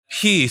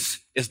peace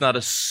is not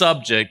a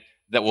subject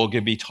that we're going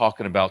to be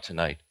talking about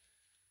tonight.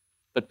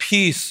 But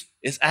peace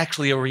is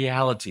actually a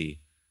reality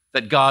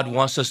that God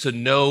wants us to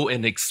know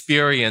and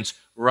experience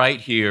right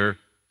here,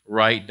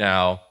 right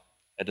now,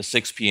 at the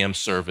 6 p.m.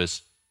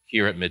 service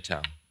here at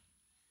Midtown.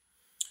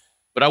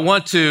 But I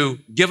want to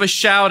give a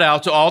shout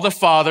out to all the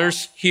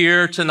fathers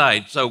here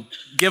tonight. So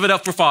give it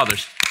up for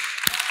fathers.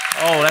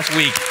 Oh, that's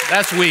weak.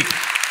 That's weak.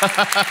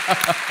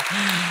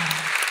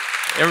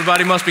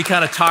 Everybody must be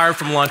kind of tired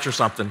from lunch or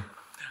something.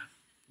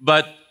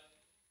 But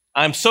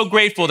I'm so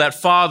grateful that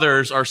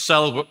fathers are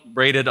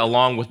celebrated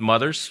along with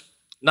mothers.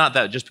 Not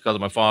that just because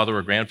of my father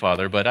or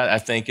grandfather, but I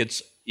think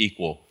it's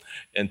equal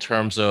in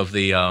terms of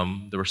the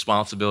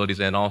responsibilities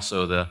and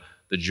also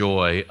the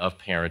joy of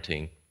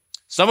parenting.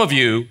 Some of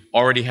you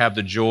already have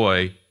the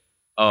joy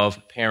of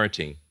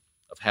parenting,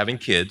 of having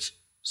kids.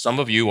 Some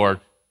of you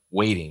are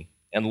waiting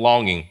and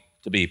longing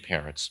to be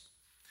parents.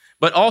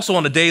 But also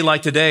on a day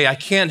like today, I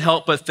can't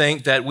help but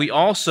think that we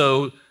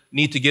also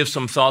need to give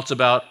some thoughts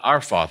about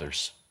our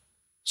fathers.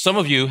 Some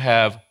of you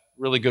have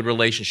really good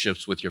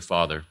relationships with your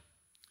father.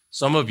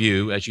 Some of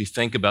you, as you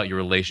think about your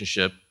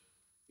relationship,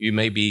 you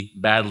may be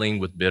battling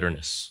with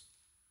bitterness.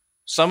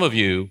 Some of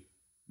you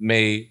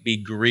may be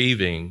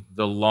grieving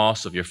the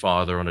loss of your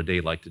father on a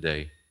day like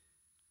today.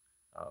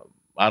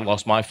 I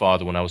lost my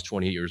father when I was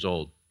 28 years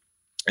old,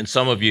 and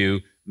some of you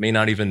may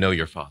not even know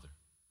your father.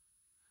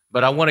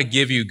 But I want to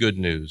give you good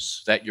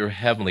news that your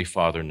heavenly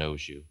Father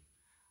knows you.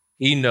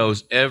 He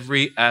knows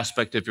every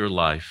aspect of your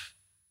life.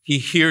 He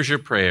hears your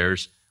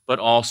prayers, but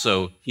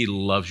also he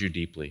loves you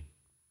deeply.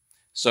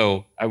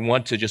 So I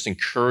want to just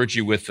encourage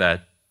you with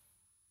that.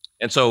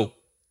 And so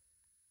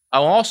I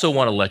also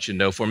want to let you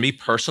know, for me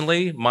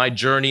personally, my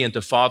journey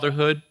into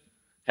fatherhood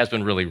has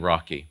been really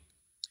rocky.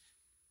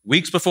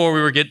 Weeks before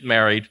we were getting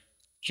married,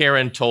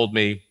 Karen told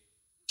me,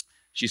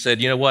 she said,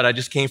 you know what, I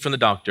just came from the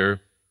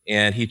doctor,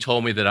 and he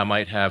told me that I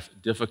might have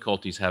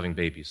difficulties having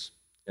babies.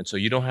 And so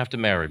you don't have to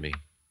marry me.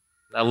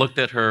 I looked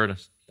at her and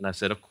I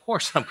said, of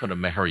course I'm going to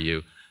marry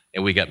you.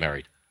 And we got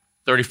married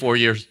 34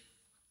 years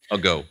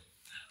ago.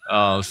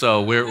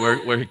 So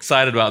we're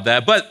excited about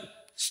that. But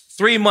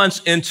 3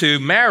 months into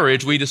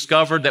marriage, we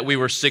discovered that we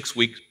were 6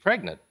 weeks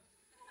pregnant.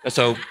 And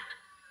so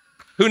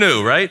who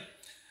knew, right?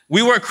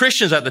 We weren't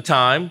Christians at the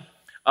time,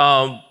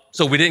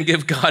 so we didn't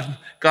give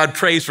God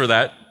praise for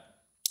that.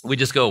 We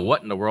just go,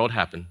 what in the world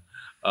happened?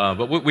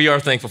 But we are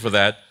thankful for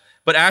that.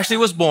 But Ashley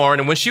was born,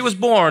 and when she was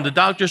born, the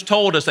doctors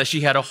told us that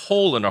she had a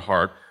hole in her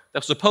heart that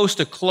was supposed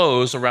to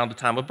close around the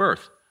time of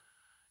birth.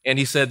 And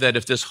he said that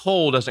if this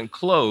hole doesn't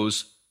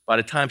close, by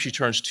the time she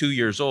turns 2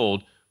 years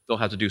old, they'll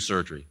have to do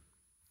surgery.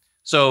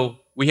 So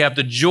we have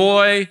the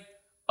joy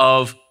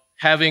of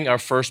having our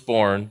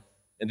firstborn,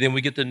 and then we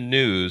get the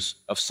news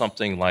of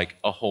something like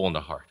a hole in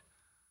the heart.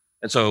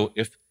 And so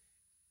if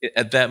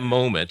at that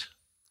moment,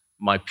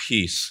 my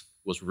peace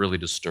was really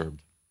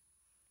disturbed.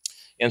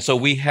 And so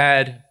we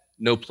had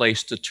no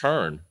place to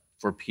turn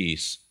for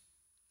peace,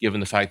 given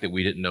the fact that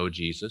we didn't know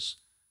Jesus,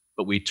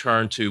 but we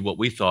turned to what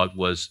we thought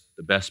was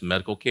the best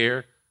medical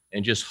care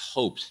and just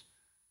hoped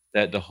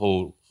that the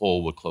whole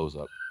hole would close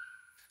up.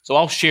 So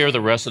I'll share the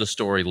rest of the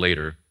story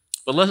later,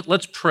 but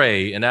let's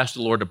pray and ask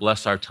the Lord to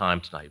bless our time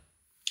tonight.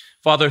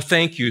 Father,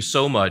 thank you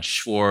so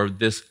much for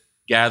this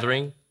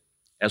gathering.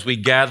 As we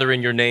gather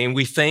in your name,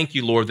 we thank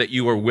you, Lord, that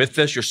you are with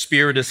us. Your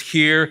Spirit is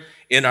here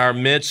in our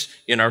midst,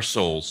 in our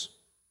souls.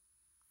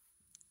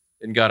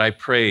 And God, I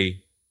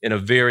pray in a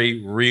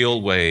very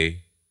real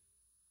way,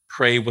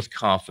 pray with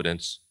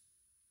confidence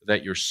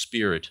that your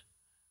Spirit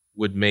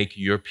would make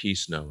your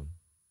peace known,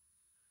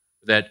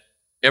 that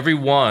every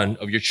one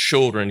of your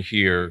children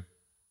here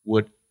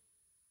would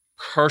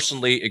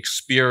personally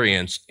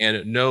experience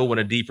and know in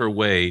a deeper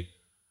way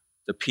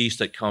the peace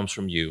that comes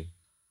from you.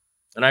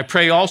 And I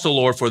pray also,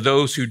 Lord, for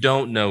those who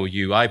don't know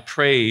you, I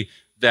pray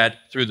that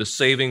through the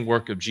saving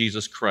work of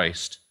Jesus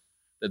Christ,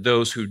 that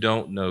those who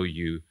don't know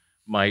you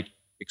might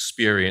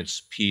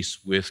experience peace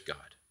with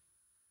God.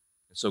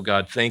 And so,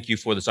 God, thank you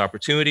for this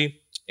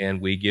opportunity, and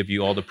we give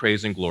you all the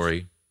praise and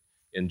glory.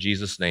 In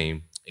Jesus'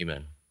 name,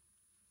 amen.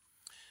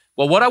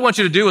 Well, what I want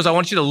you to do is I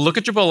want you to look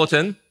at your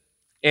bulletin,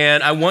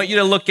 and I want you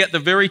to look at the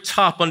very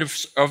top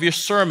of your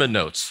sermon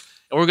notes.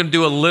 And we're going to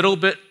do a little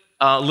bit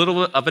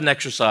of an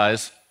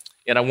exercise,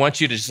 and I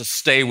want you to just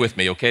stay with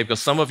me, okay?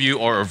 Because some of you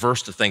are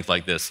averse to things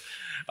like this.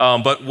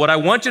 But what I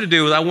want you to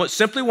do is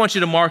simply want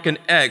you to mark an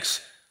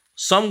X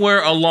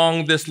somewhere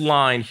along this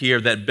line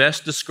here that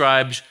best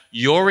describes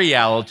your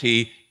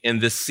reality in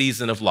this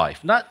season of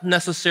life. Not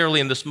necessarily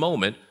in this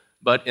moment,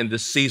 but in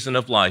this season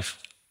of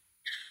life.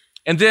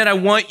 And then I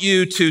want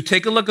you to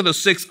take a look at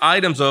those 6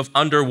 items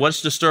under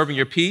what's disturbing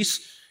your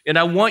peace, and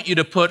I want you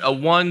to put a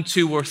 1,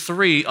 2, or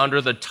 3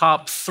 under the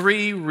top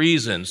 3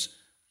 reasons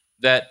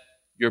that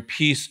your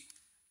peace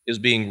is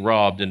being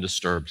robbed and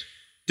disturbed.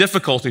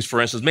 Difficulties,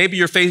 for instance. Maybe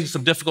you're facing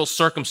some difficult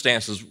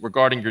circumstances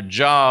regarding your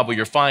job or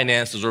your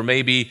finances or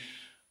maybe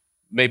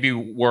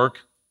work.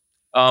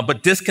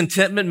 But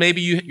discontentment,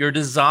 maybe your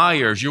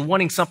desires. You're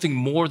wanting something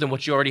more than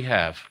what you already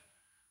have.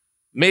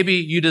 Maybe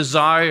you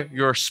desire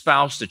your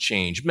spouse to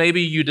change.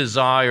 Maybe you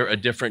desire a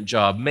different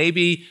job.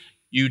 Maybe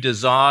you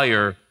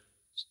desire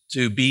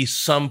to be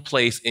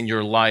someplace in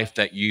your life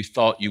that you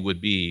thought you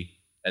would be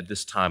at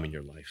this time in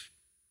your life.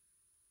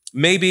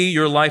 Maybe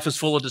your life is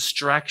full of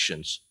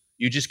distractions.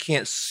 You just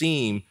can't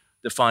seem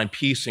to find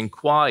peace and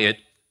quiet,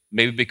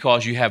 maybe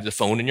because you have the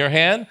phone in your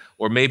hand,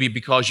 or maybe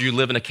because you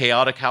live in a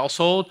chaotic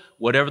household.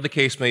 Whatever the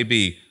case may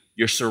be,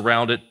 you're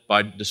surrounded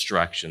by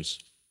distractions.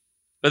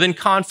 But then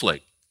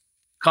conflict.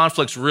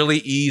 Conflict's really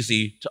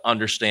easy to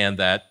understand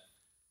that,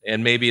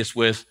 and maybe it's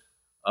with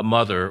a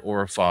mother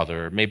or a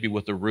father, maybe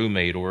with a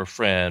roommate or a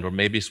friend, or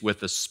maybe it's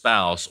with a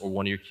spouse or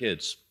one of your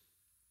kids.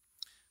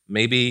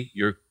 Maybe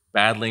you're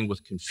battling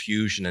with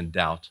confusion and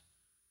doubt.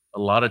 A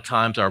lot of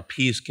times our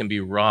peace can be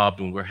robbed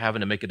when we're having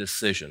to make a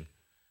decision,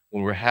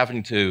 when we're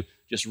having to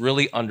just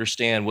really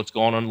understand what's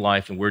going on in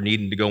life and we're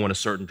needing to go in a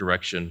certain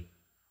direction.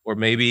 Or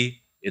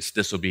maybe it's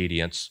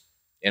disobedience,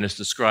 and it's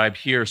described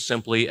here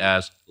simply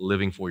as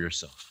living for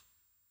yourself.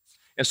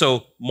 And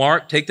so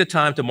take the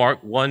time to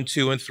mark 1,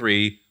 2, and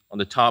 3 on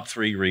the top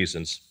 3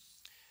 reasons.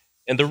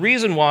 And the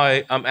reason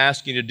why I'm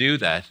asking you to do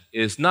that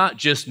is not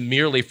just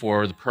merely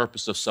for the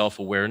purpose of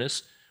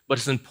self-awareness, but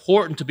it's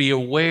important to be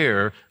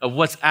aware of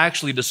what's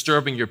actually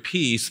disturbing your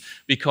peace,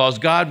 because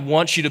God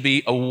wants you to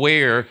be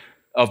aware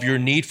of your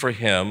need for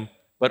Him,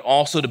 but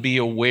also to be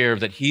aware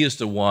that He is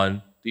the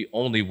one, the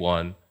only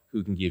one,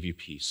 who can give you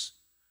peace.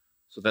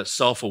 So that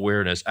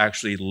self-awareness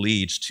actually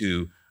leads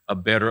to a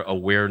better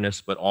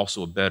awareness, but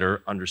also a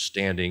better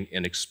understanding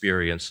and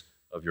experience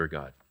of your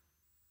God.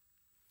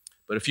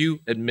 But if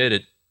you admit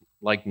it,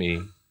 like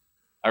me,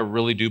 I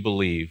really do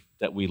believe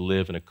that we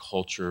live in a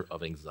culture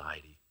of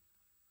anxiety.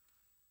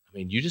 I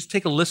mean, you just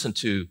take a listen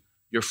to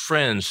your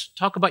friends,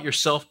 talk about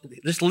yourself,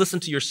 just listen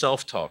to your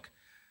self-talk.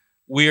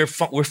 We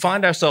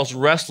find ourselves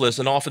restless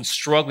and often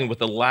struggling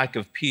with a lack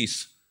of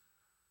peace.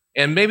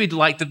 And maybe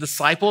like the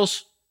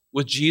disciples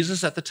with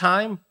Jesus at the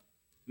time,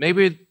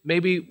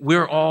 maybe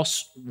we're all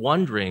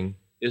wondering,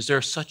 is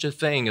there such a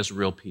thing as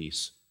real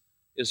peace?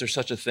 Is there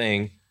such a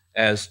thing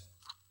as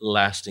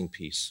lasting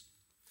peace?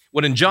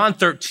 When in John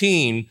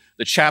 13,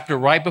 the chapter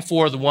right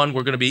before the one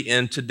we're going to be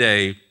in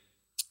today,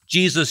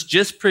 Jesus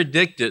just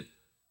predicted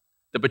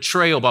the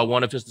betrayal by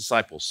one of his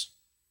disciples.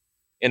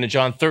 And in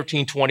John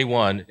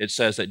 13:21, it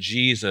says that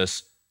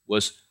Jesus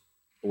was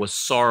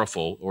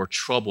sorrowful or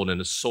troubled in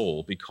his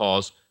soul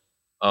because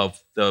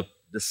of the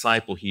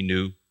disciple he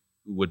knew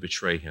who would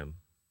betray him.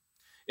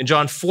 In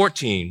John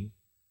 14,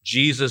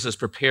 Jesus is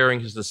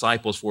preparing his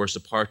disciples for his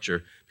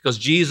departure because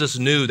Jesus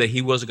knew that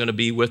he wasn't going to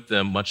be with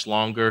them much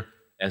longer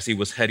as he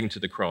was heading to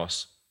the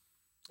cross.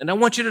 And I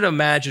want you to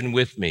imagine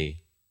with me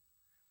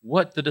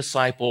what the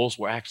disciples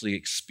were actually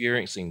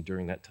experiencing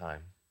during that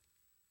time.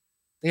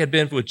 They had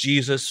been with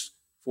Jesus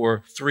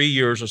for 3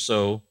 years or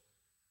so,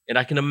 and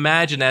I can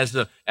imagine as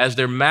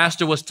their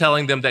master was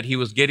telling them that he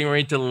was getting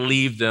ready to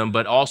leave them,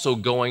 but also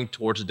going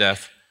towards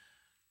death,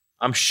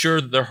 I'm sure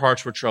that their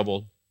hearts were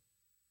troubled.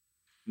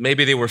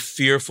 Maybe they were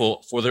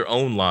fearful for their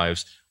own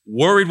lives,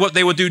 worried what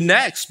they would do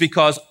next,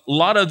 because a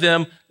lot of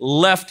them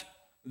left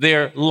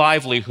their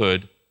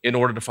livelihood in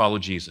order to follow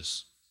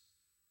Jesus.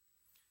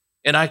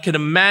 And I can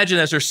imagine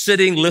as they're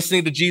sitting,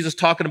 listening to Jesus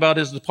talking about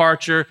his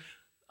departure,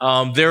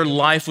 their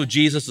life with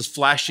Jesus is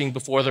flashing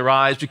before their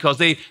eyes because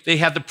they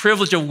have the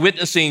privilege of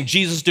witnessing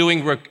Jesus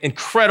doing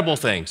incredible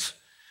things.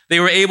 They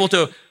were able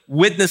to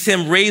witness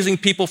him raising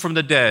people from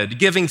the dead,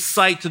 giving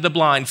sight to the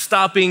blind,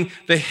 stopping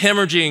the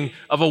hemorrhaging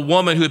of a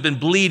woman who had been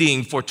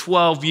bleeding for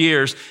 12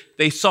 years.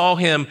 They saw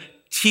him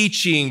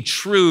teaching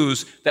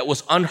truths that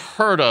was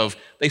unheard of.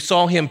 They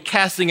saw him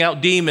casting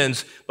out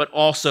demons, but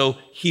also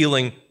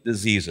healing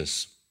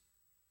diseases.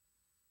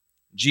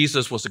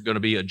 Jesus was going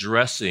to be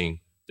addressing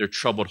their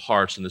troubled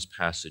hearts in this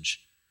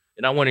passage.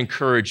 And I want to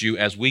encourage you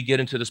as we get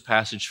into this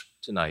passage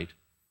tonight,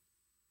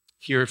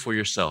 hear it for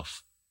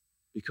yourself,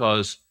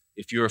 because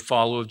if you're a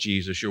follower of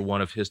Jesus, you're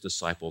one of his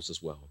disciples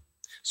as well.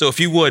 So if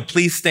you would,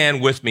 please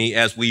stand with me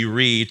as we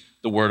read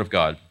the word of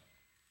God,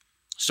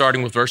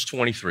 starting with verse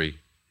 23.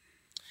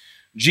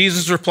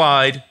 Jesus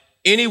replied,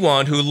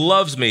 "Anyone who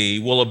loves me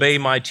will obey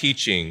my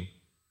teaching,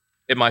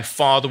 and my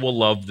Father will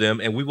love them,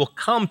 and we will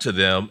come to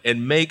them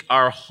and make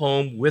our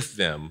home with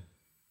them.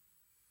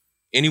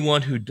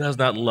 Anyone who does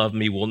not love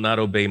me will not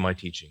obey my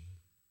teaching.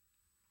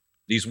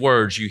 These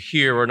words you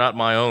hear are not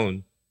my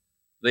own.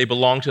 They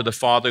belong to the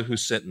Father who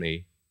sent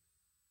me.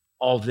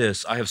 All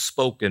this I have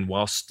spoken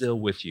while still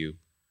with you.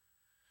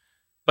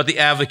 But the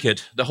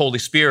advocate, the Holy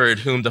Spirit,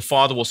 whom the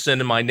Father will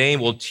send in my name,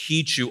 will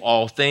teach you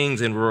all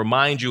things and will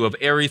remind you of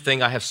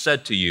everything I have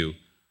said to you.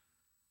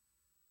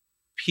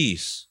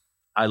 Peace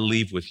I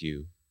leave with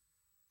you.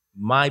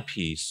 My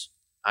peace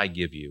I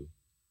give you.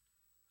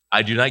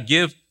 I do not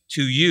give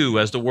to you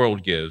as the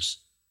world gives.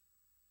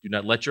 Do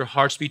not let your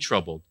hearts be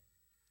troubled,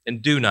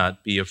 and do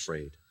not be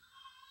afraid.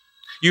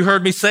 You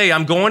heard me say,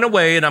 I'm going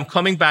away and I'm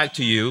coming back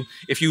to you.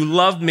 If you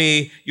love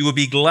me, you will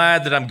be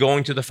glad that I'm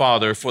going to the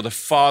Father, for the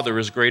Father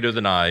is greater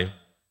than I.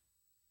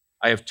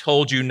 I have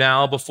told you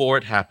now before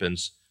it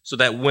happens, so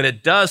that when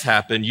it does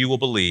happen, you will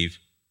believe.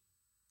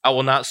 I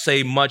will not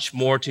say much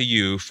more to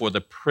you, for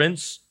the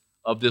prince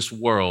of this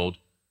world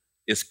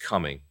is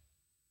coming.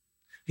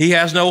 He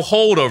has no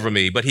hold over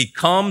me, but he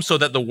comes so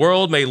that the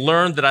world may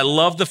learn that I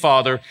love the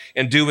Father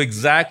and do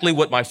exactly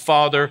what my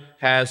Father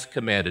has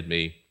commanded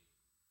me.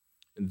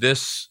 And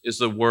this is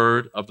the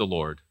word of the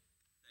Lord.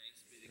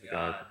 Thanks be to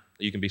God.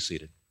 You can be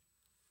seated.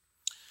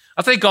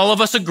 I think all of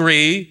us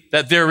agree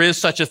that there is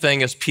such a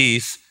thing as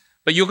peace,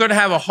 but you're going to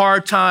have a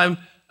hard time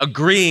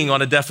agreeing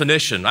on a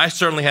definition. I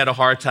certainly had a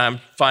hard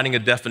time finding a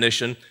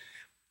definition.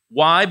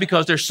 Why?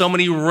 Because there's so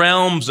many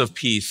realms of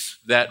peace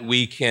that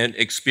we can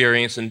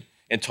experience and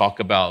talk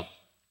about,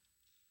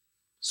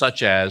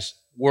 such as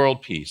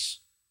world peace,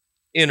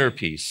 inner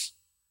peace,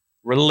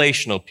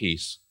 relational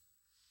peace,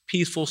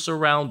 peaceful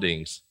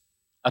surroundings,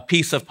 a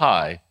piece of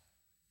pie.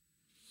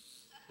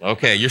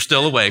 Okay, you're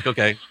still awake.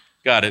 Okay,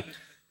 got it.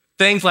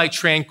 Things like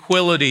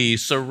tranquility,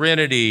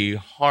 serenity,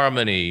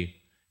 harmony,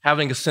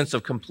 having a sense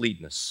of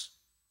completeness.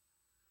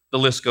 The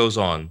list goes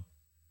on.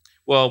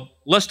 Well,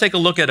 let's take a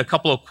look at a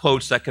couple of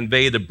quotes that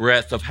convey the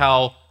breadth of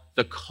how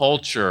the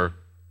culture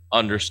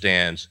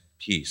understands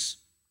peace.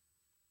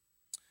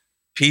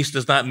 Peace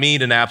does not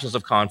mean an absence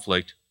of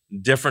conflict.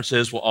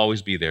 Differences will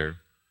always be there.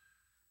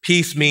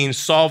 Peace means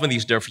solving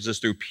these differences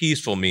through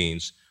peaceful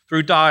means,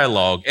 through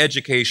dialogue,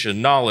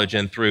 education, knowledge,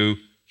 and through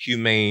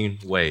humane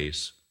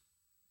ways.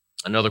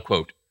 Another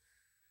quote,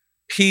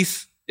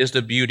 peace is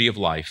the beauty of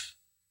life.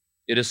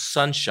 It is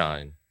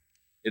sunshine.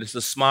 It is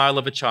the smile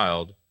of a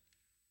child,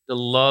 the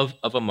love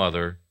of a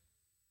mother,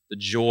 the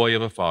joy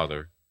of a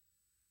father,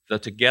 the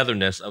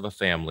togetherness of a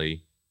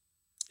family.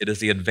 It is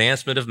the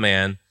advancement of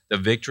man, the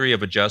victory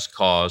of a just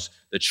cause,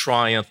 the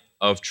triumph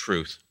of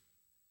truth.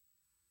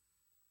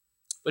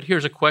 But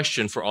here's a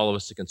question for all of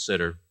us to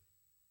consider.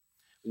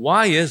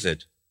 Why is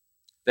it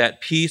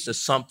that peace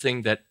is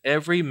something that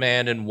every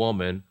man and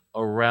woman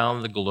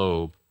around the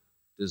globe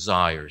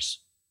desires,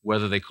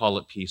 whether they call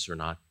it peace or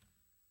not?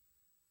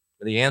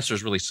 And the answer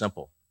is really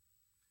simple.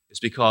 It's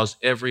because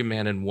every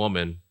man and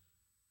woman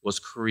was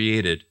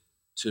created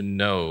to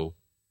know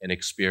and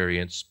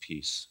experience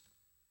peace.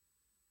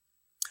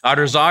 Our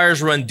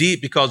desires run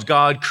deep because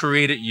God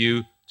created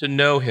you to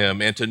know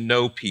him and to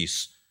know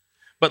peace.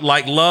 But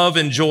like love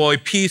and joy,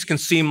 peace can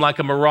seem like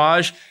a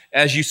mirage.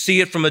 As you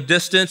see it from a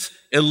distance,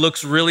 it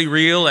looks really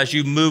real. As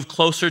you move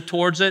closer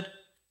towards it,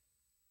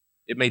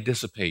 it may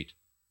dissipate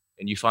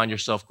and you find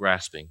yourself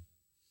grasping.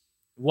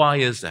 Why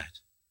is that?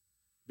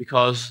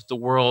 Because the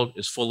world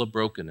is full of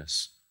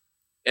brokenness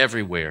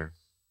everywhere,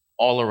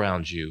 all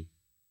around you,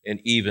 and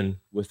even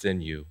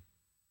within you.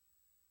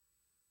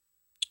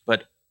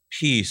 But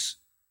peace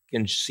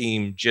can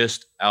seem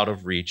just out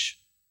of reach.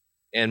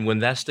 And when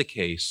that's the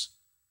case,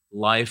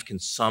 life can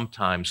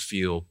sometimes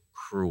feel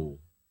cruel.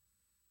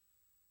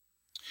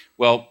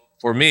 Well,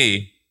 for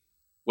me,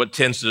 what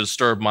tends to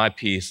disturb my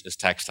peace is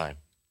tax time.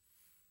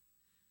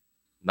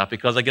 Not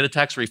because I get a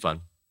tax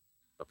refund,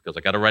 but because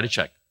I got to write a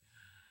check.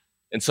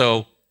 And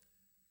so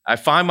I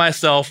find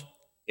myself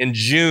in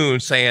June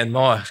saying,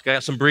 I've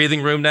got some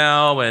breathing room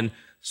now and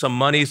some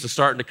money's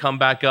starting to come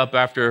back up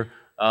after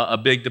a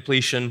big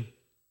depletion.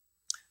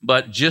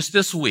 But just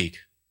this week,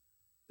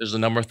 there's a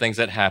number of things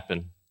that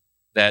happened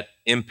that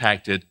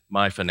impacted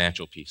my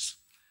financial peace.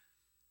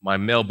 My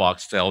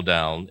mailbox fell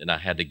down and I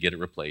had to get it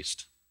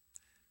replaced.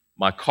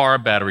 My car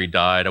battery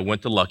died. I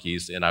went to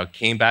Lucky's and I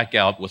came back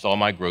out with all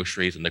my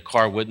groceries and the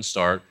car wouldn't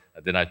start.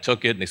 And then I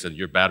took it and they said,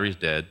 your battery's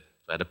dead.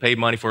 So I had to pay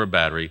money for a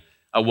battery.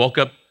 I woke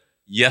up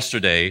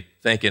yesterday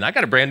thinking, I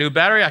got a brand new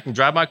battery. I can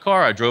drive my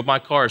car. I drove my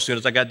car. As soon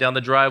as I got down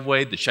the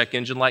driveway, the check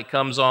engine light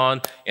comes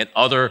on and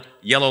other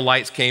yellow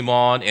lights came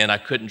on and I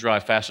couldn't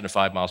drive faster than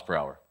 5 miles per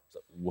hour. So,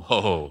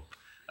 whoa,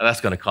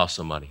 that's going to cost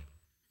some money.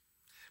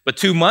 But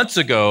 2 months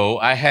ago,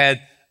 I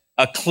had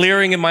a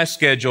clearing in my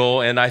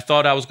schedule and I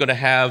thought I was going to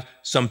have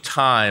some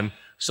time,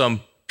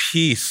 some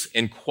peace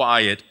and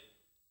quiet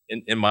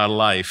in my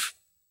life.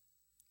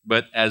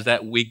 But as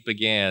that week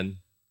began,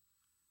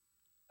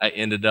 I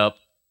ended up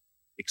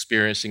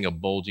experiencing a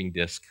bulging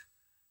disc,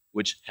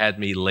 which had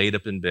me laid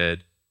up in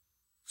bed,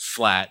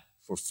 flat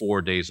for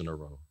 4 days in a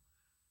row.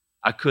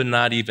 I could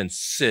not even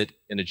sit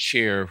in a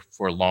chair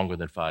for longer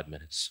than 5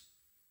 minutes.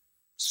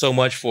 So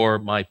much for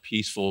my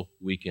peaceful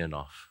weekend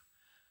off.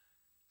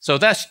 So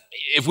that's,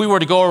 if we were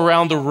to go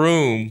around the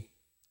room,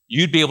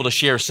 you'd be able to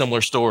share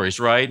similar stories,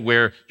 right?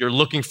 Where you're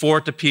looking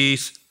forward to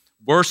peace.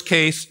 Worst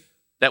case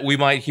that we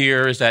might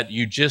hear is that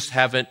you just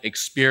haven't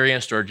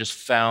experienced or just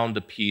found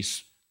the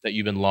peace that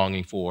you've been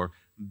longing for.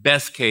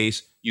 Best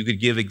case, you could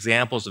give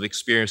examples of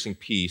experiencing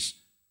peace,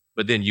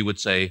 but then you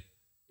would say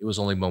it was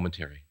only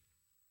momentary.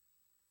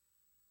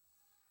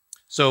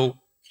 So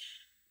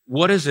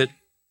what is it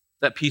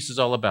that peace is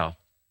all about?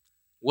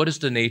 What is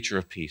the nature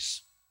of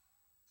peace?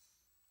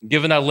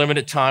 Given our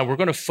limited time, we're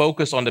going to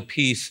focus on the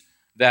peace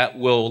that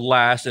will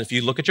last. And if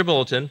you look at your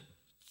bulletin,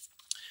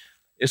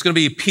 it's going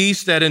to be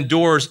peace that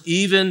endures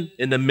even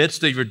in the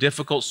midst of your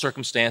difficult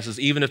circumstances,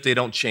 even if they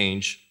don't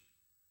change.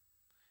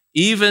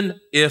 Even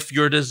if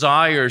your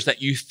desires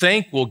that you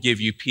think will give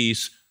you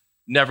peace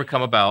never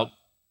come about.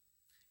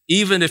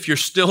 Even if you're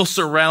still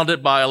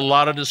surrounded by a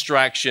lot of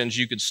distractions,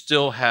 you can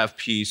still have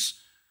peace.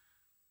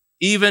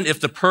 Even if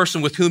the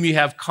person with whom you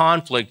have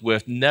conflict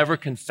with never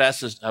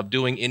confesses of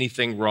doing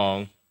anything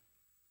wrong,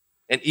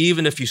 and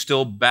even if you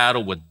still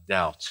battle with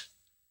doubt,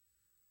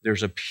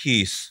 there's a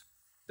peace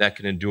that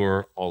can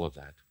endure all of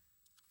that.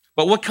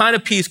 But what kind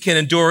of peace can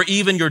endure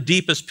even your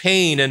deepest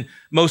pain and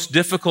most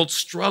difficult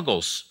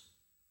struggles?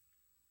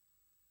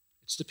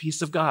 It's the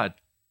peace of God.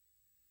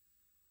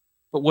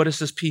 But what is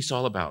this peace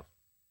all about?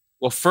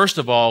 Well, first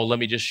of all, let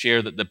me just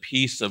share that the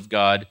peace of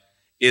God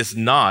is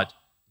not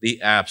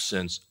the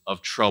absence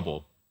of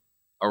trouble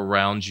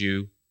around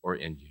you or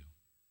in you.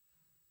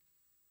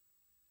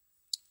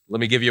 Let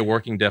me give you a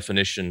working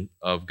definition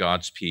of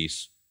God's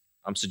peace.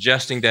 I'm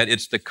suggesting that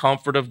it's the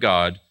comfort of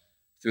God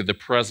through the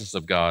presence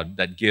of God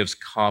that gives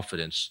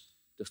confidence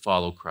to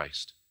follow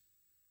Christ.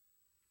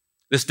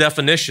 This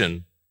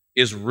definition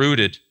is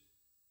rooted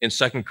in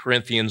 2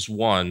 Corinthians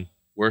 1,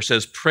 where it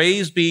says,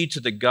 "Praise be to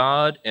the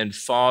God and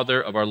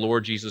Father of our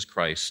Lord Jesus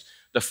Christ,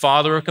 the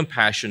Father of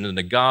compassion and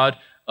the God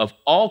of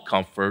all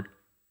comfort,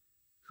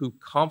 who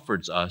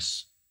comforts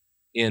us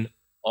in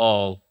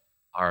all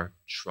our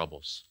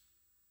troubles."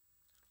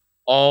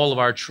 All of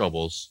our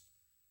troubles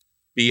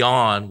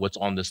beyond what's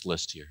on this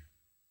list here.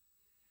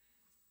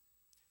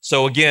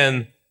 So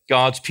again,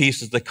 God's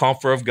peace is the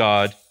comfort of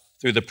God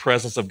through the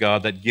presence of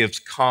God that gives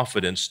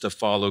confidence to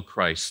follow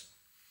Christ.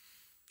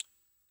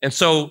 And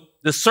so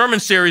this sermon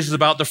series is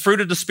about the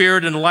fruit of the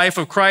Spirit in the life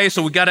of Christ.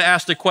 So we got to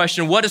ask the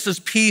question, what does this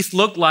peace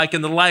look like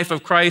in the life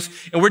of Christ?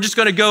 And we're just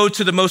going to go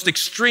to the most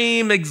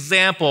extreme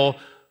example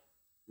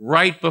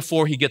right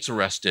before he gets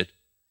arrested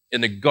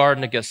in the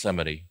Garden of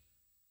Gethsemane.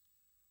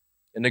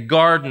 In the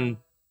garden,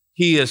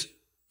 he is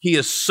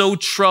so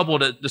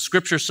troubled that the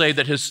scriptures say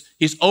that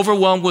he's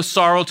overwhelmed with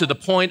sorrow to the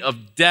point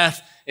of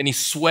death, and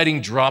he's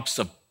sweating drops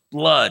of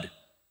blood.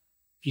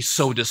 He's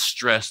so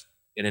distressed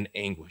and in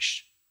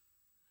anguish.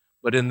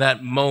 But in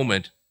that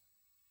moment,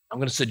 I'm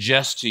going to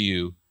suggest to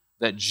you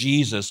that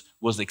Jesus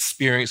was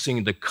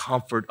experiencing the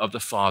comfort of the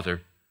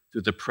Father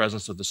through the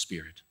presence of the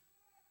Spirit.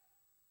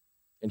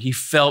 And he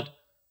felt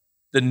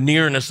the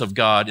nearness of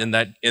God in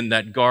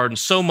that garden,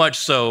 so much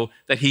so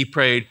that he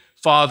prayed,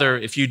 "Father,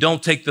 if you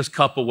don't take this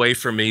cup away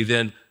from me,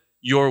 then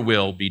your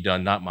will be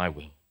done, not my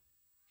will."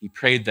 He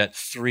prayed that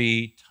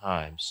 3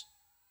 times.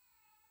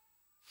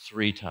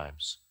 3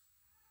 times.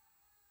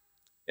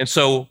 And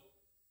so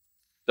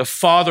the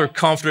Father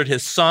comforted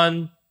his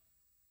Son,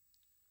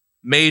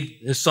 made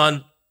his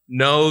Son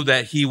know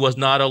that he was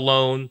not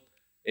alone,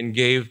 and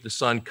gave the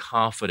Son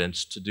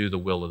confidence to do the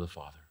will of the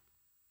Father.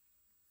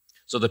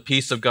 So the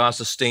peace of God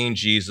sustained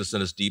Jesus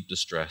in his deep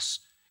distress,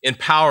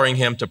 empowering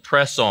him to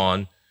press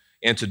on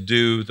and to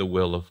do the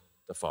will of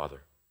the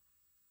Father.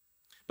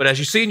 But as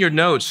you see in your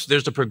notes,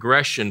 there's a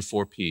progression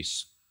for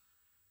peace.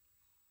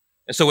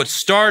 And so it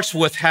starts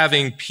with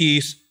having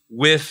peace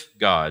with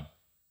God.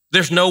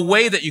 There's no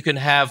way that you can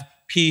have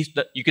peace,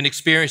 that you can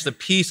experience the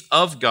peace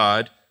of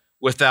God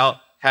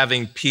without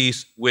having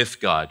peace with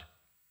God.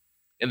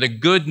 And the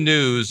good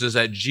news is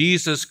that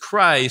Jesus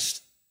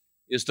Christ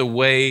is the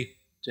way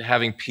to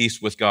having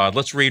peace with God.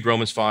 Let's read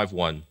Romans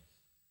 5:1.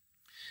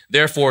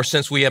 "Therefore,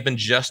 since we have been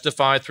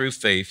justified through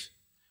faith,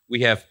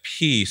 we have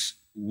peace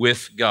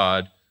with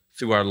God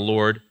through our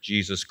Lord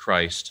Jesus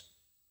Christ."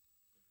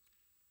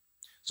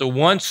 So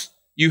once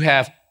you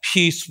have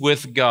peace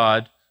with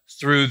God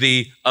through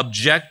the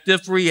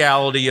objective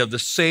reality of the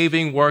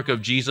saving work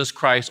of Jesus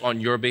Christ on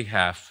your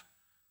behalf,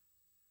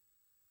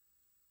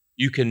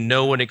 you can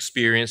know and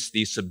experience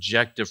the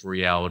subjective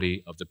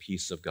reality of the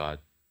peace of God.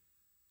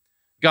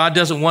 God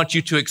doesn't want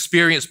you to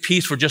experience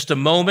peace for just a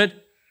moment.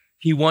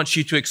 He wants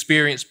you to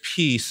experience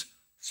peace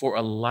for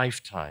a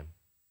lifetime.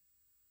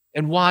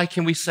 And why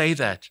can we say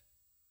that?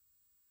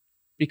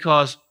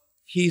 Because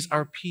he's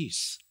our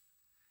peace.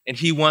 And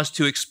he wants us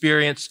to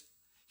experience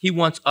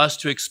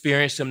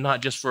him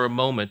not just for a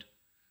moment,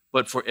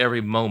 but for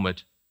every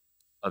moment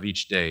of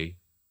each day,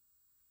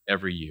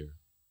 every year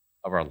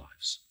of our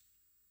lives.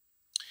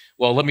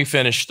 Well, let me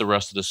finish the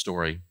rest of the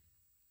story.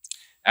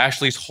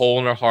 Ashley's hole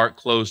in her heart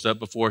closed up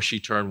before she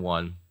turned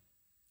 1.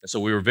 And so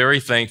we were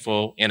very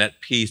thankful and at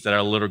peace that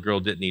our little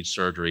girl didn't need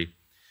surgery.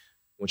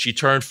 When she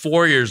turned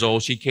 4 years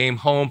old, she came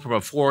home from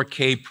a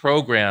 4K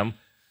program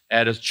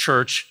at a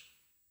church,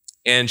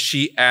 and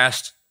she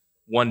asked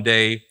one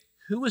day,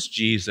 "Who is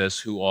Jesus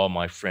who all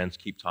my friends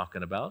keep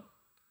talking about?"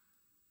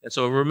 And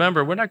so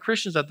remember, we're not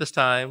Christians at this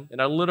time,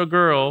 and our little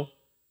girl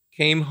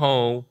came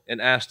home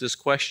and asked this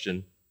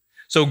question.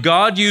 So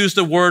God used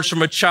the words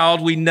from a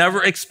child we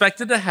never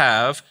expected to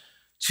have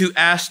to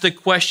ask the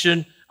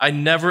question I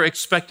never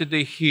expected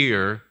to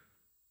hear,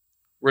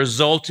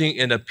 resulting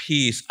in a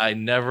peace I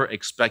never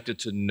expected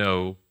to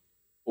know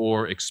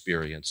or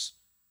experience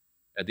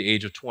at the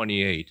age of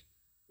 28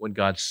 when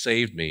God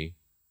saved me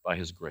by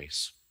his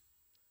grace.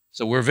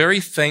 So we're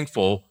very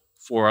thankful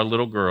for our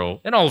little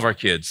girl and all of our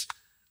kids.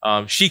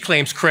 She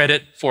claims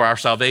credit for our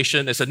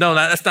salvation. They said, no,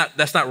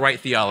 that's not right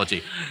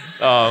theology.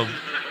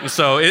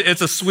 So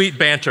it's a sweet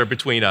banter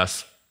between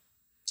us.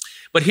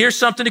 But here's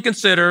something to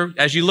consider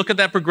as you look at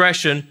that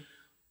progression.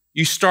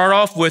 You start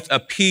off with a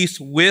peace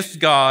with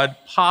God,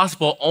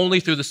 possible only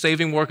through the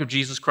saving work of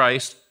Jesus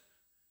Christ.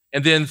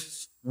 And then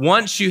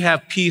once you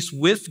have peace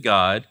with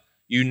God,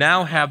 you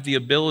now have the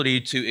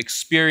ability to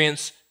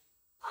experience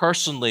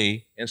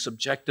personally and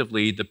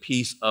subjectively the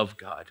peace of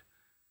God.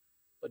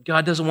 But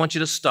God doesn't want you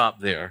to stop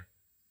there.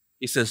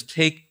 He says,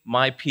 take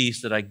my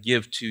peace that I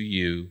give to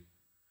you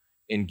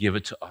and give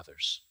it to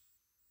others.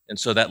 And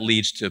so that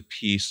leads to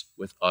peace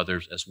with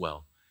others as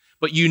well.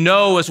 But you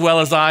know as well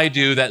as I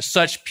do that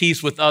such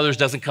peace with others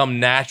doesn't come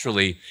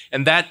naturally.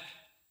 And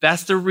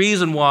that's the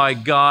reason why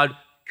God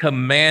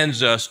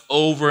commands us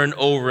over and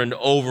over and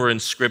over in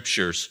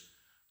scriptures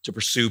to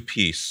pursue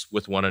peace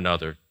with one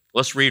another.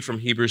 Let's read from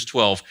Hebrews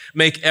 12.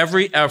 Make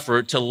every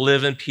effort to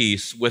live in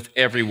peace with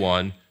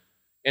everyone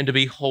and to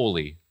be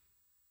holy.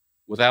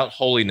 Without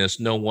holiness,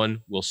 no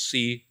one will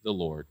see the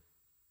Lord.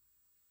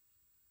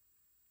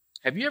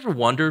 Have you ever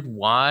wondered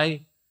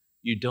why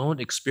you don't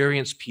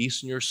experience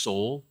peace in your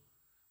soul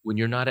when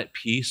you're not at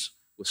peace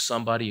with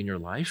somebody in your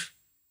life?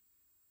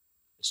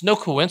 It's no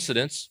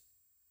coincidence.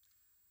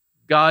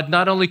 God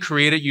not only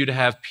created you to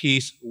have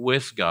peace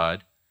with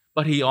God,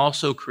 but he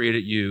also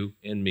created you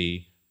and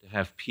me to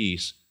have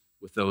peace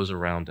with those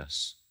around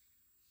us.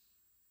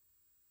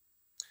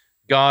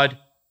 God's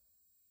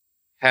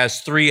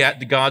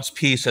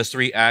peace has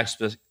three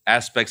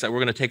aspects that we're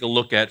going to take a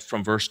look at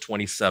from verse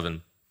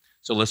 27.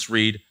 So let's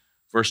read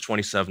verse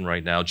 27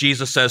 right now.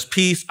 Jesus says,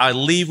 peace I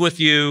leave with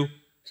you,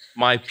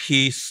 my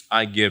peace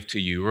I give to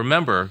you.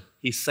 Remember,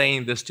 he's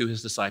saying this to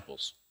his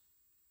disciples,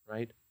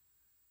 right?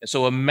 And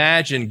so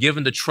imagine,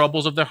 given the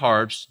troubles of their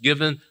hearts,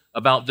 given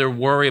about their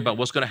worry about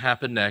what's going to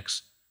happen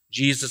next,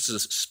 Jesus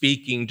is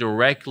speaking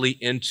directly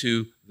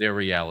into their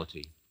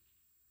reality.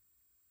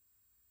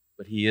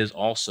 But he is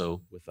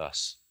also with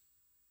us.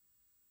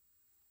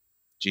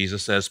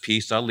 Jesus says,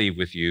 peace I leave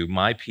with you,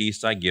 my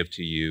peace I give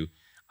to you.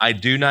 I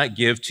do not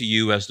give to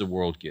you as the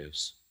world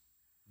gives.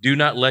 Do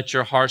not let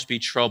your hearts be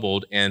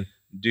troubled and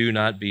do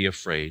not be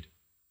afraid.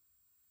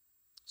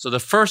 So the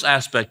first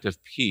aspect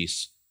of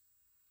peace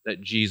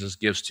that Jesus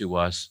gives to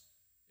us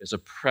is a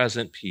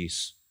present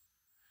peace.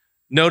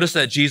 Notice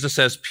that Jesus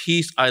says,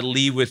 peace I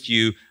leave with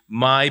you,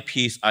 my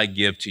peace I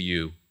give to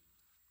you.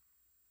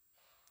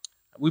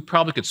 We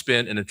probably could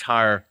spend an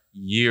entire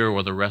year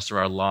or the rest of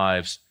our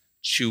lives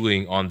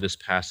chewing on this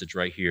passage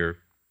right here.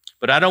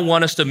 But I don't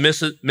want us to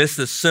miss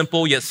this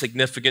simple yet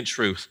significant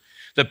truth.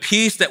 The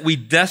peace that we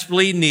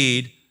desperately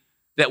need,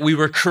 that we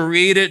were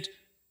created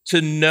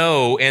to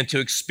know and to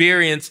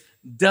experience,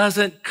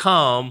 doesn't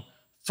come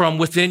from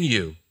within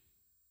you,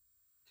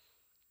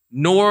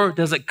 nor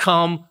does it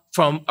come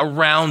from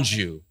around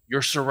you,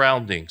 your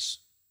surroundings.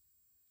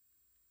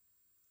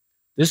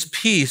 This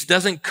peace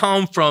doesn't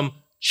come from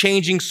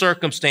changing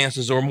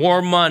circumstances or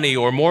more money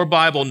or more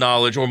Bible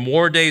knowledge or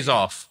more days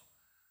off.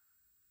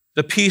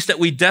 The peace that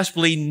we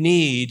desperately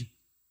need,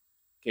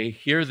 okay,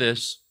 hear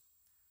this.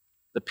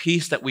 The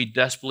peace that we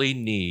desperately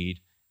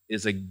need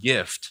is a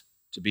gift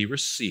to be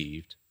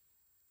received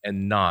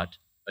and not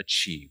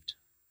achieved.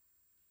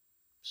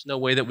 There's no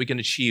way that we can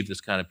achieve this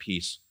kind of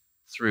peace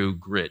through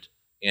grit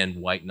and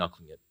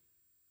white-knuckling it,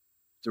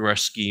 through our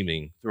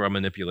scheming, through our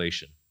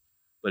manipulation.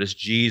 But it's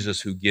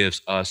Jesus who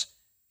gives us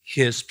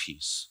his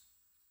peace.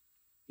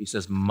 He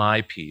says,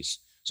 my peace.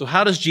 So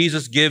how does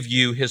Jesus give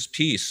you his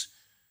peace?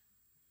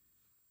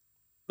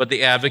 But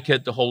the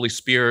advocate, the Holy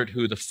Spirit,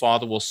 who the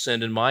Father will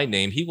send in my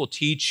name, he will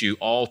teach you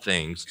all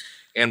things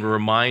and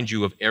remind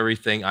you of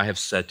everything I have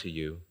said to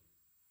you.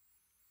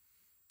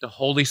 The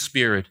Holy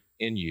Spirit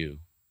in you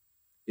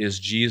is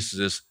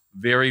Jesus'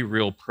 very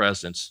real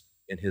presence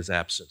in his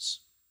absence.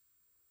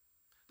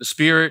 The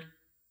Spirit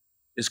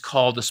is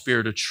called the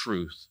Spirit of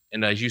truth.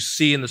 And as you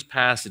see in this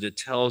passage, it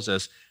tells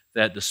us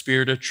that the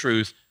Spirit of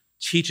truth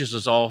teaches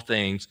us all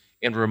things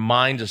and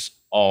reminds us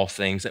all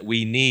things that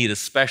we need,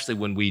 especially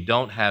when we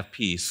don't have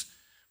peace,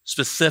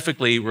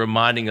 specifically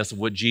reminding us of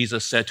what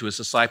Jesus said to his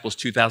disciples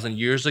 2,000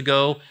 years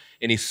ago,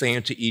 and he's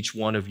saying to each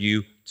one of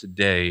you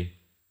today,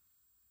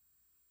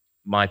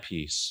 my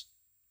peace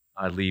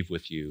I leave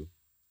with you,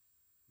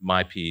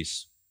 my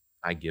peace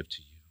I give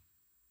to you.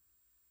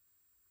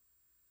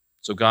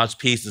 So God's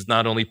peace is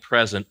not only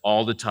present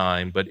all the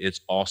time, but it's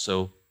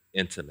also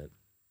intimate.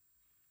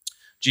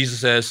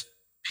 Jesus says,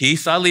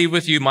 peace I leave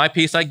with you, my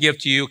peace I give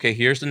to you. Okay,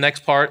 here's the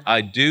next part.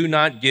 I do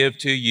not give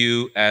to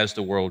you as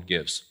the world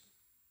gives.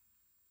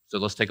 So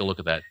let's take a look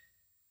at that.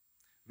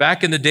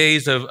 Back in the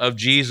days of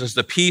Jesus,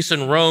 the peace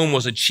in Rome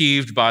was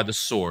achieved by the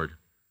sword.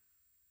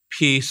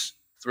 Peace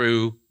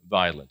through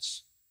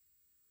violence.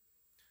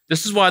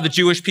 This is why the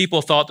Jewish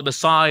people thought the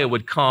Messiah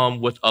would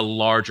come with a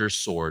larger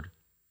sword.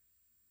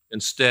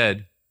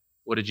 Instead,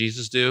 what did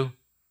Jesus do?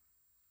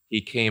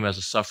 He came as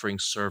a suffering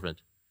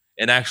servant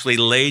and actually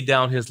laid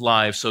down his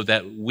life so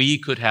that we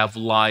could have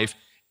life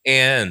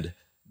and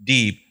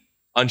deep,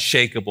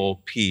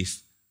 unshakable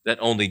peace that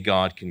only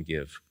God can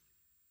give.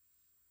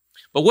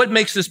 But what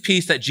makes this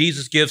peace that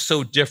Jesus gives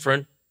so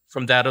different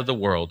from that of the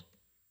world?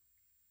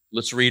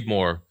 Let's read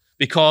more.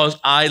 Because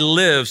I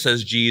live,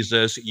 says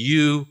Jesus,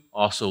 you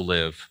also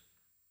live.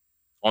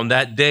 On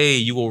that day,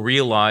 you will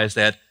realize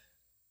that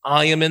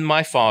I am in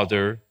my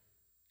Father,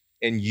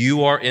 and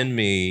you are in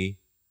me,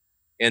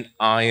 and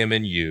I am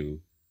in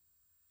you.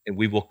 And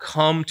we will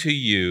come to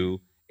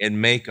you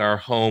and make our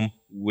home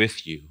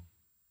with you.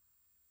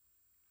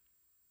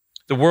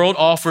 The world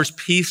offers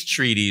peace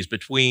treaties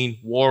between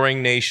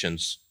warring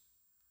nations,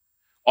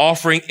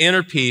 offering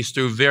inner peace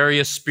through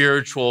various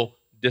spiritual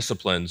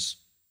disciplines,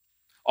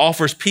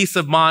 offers peace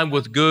of mind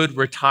with good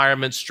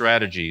retirement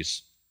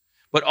strategies.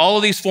 But all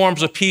of these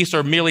forms of peace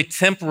are merely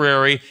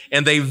temporary,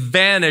 and they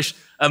vanish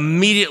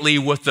immediately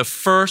with the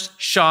first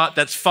shot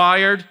that's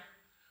fired,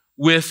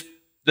 with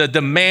the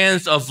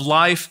demands of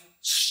life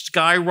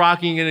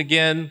skyrocketing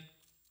again,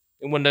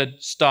 and when the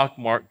stock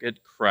market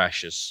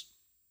crashes.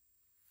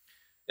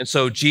 And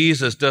so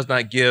Jesus does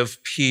not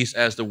give peace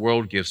as the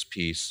world gives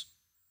peace,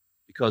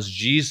 because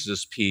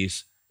Jesus'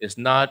 peace is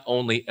not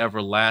only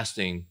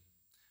everlasting,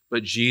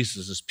 but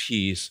Jesus'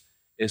 peace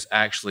is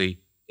actually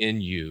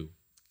in you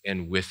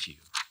and with you.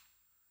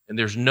 And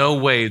there's no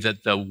way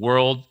that the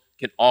world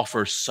can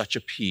offer such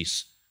a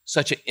peace,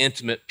 such an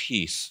intimate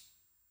peace.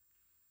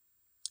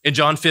 In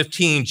John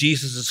 15,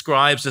 Jesus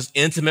describes this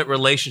intimate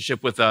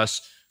relationship with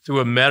us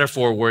through a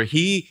metaphor where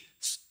he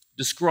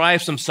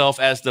describes himself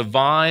as the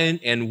vine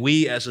and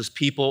we as his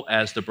people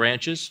as the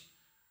branches.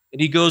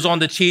 And he goes on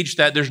to teach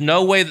that there's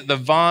no way that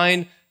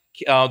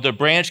the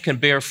branch can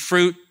bear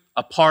fruit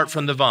apart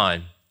from the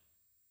vine.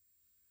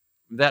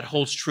 That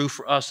holds true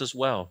for us as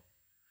well.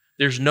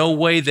 There's no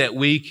way that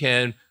we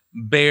can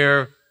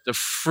bear the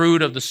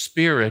fruit of the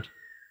Spirit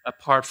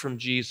apart from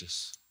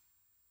Jesus.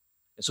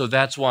 And so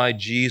that's why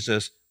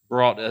Jesus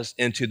brought us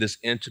into this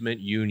intimate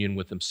union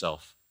with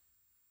himself.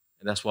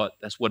 And that's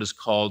what is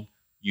called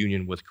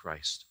union with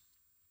Christ.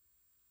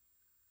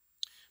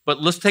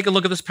 But let's take a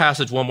look at this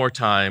passage one more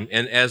time.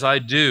 And as I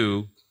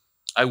do,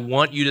 I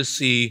want you to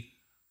see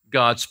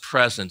God's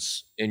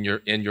presence in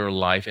your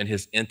life and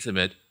his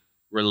intimate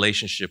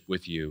relationship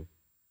with you,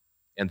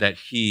 and that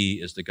he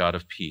is the God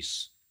of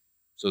peace.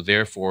 So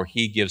therefore,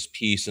 he gives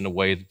peace in a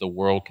way that the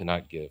world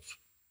cannot give.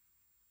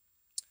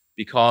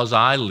 Because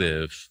I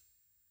live,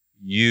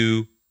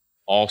 you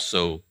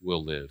also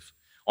will live.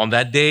 On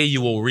that day, you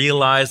will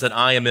realize that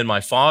I am in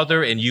my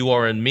Father, and you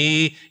are in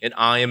me, and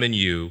I am in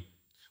you.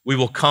 We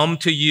will come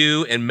to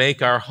you and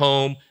make our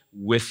home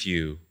with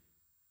you.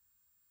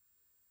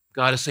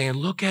 God is saying,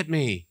 look at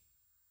me.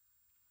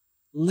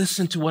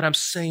 Listen to what I'm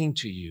saying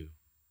to you.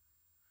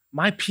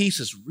 My peace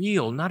is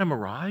real, not a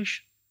mirage.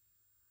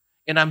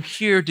 And I'm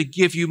here to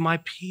give you my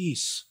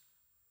peace.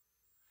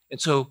 And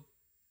so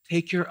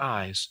take your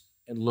eyes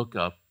and look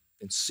up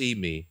and see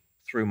me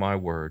through my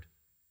word.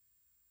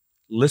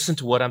 Listen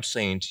to what I'm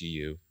saying to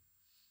you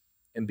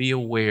and be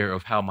aware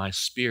of how my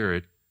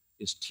Spirit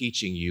is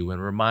teaching you and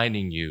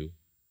reminding you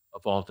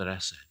of all that I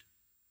said.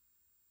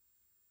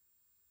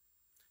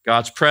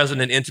 God's present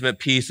and intimate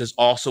peace is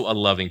also a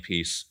loving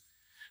peace.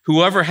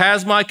 Whoever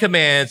has my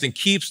commands and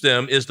keeps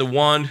them is the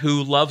one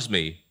who loves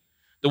me.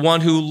 The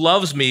one who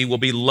loves me will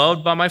be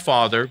loved by my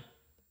Father,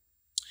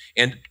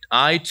 and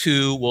I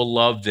too will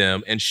love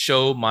them and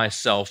show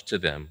myself to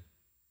them.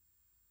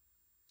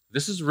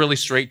 This is really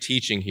straight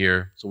teaching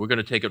here, so we're going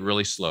to take it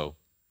really slow.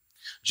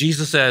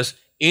 Jesus says,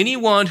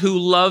 anyone who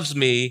loves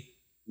me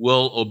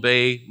will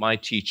obey my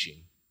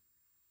teaching.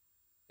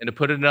 And to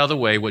put it another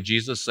way, what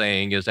Jesus is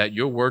saying is that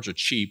your words are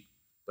cheap,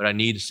 but I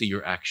need to see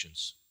your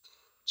actions.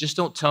 Just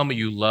don't tell me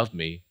you love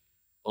me,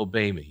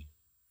 obey me.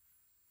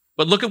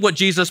 But look at what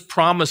Jesus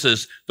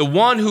promises. The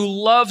one who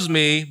loves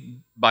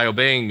me by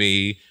obeying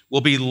me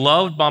will be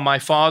loved by my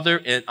Father,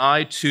 and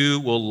I too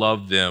will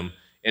love them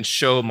and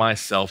show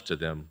myself to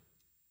them.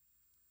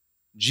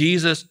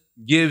 Jesus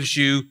gives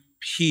you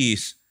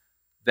peace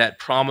that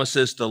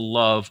promises the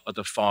love of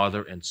the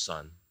Father and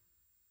Son.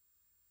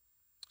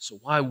 So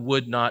why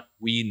would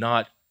we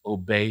not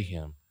obey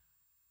him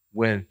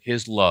when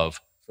his love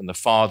from the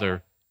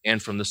Father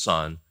and from the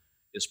Son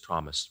is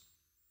promised?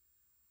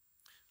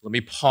 Let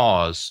me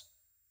pause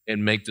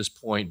and make this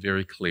point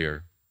very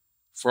clear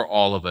for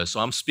all of us. So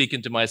I'm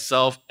speaking to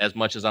myself as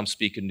much as I'm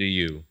speaking to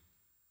you.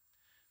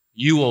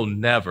 You will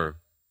never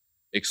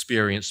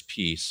experience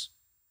peace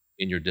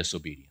in your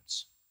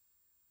disobedience.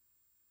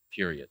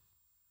 Period.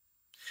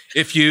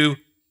 If you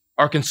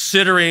are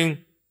considering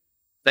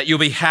that you'll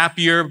be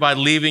happier by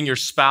leaving your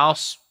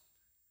spouse,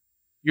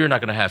 you're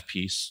not going to have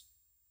peace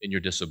in your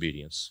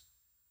disobedience.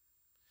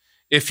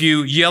 If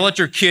you yell at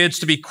your kids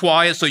to be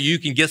quiet so you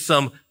can get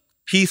some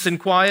peace and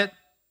quiet,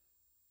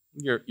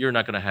 you're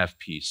not going to have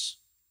peace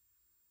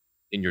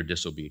in your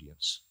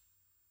disobedience.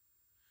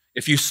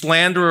 If you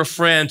slander a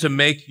friend to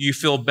make you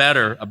feel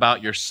better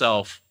about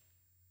yourself,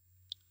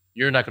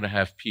 you're not going to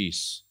have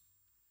peace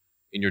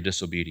in your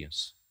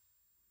disobedience.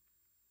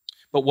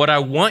 But what I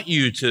want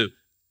you to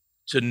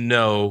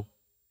know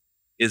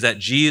is that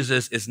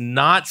Jesus is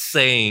not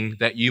saying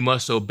that you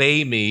must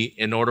obey me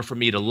in order for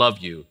me to love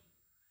you.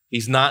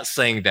 He's not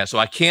saying that. So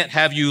I can't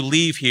have you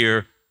leave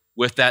here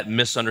with that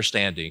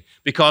misunderstanding,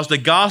 because the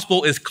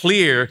gospel is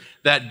clear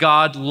that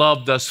God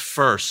loved us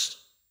first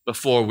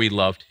before we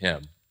loved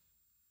him.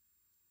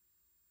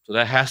 So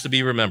that has to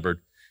be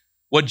remembered.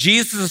 What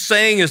Jesus is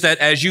saying is that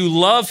as you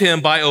love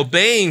him by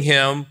obeying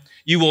him,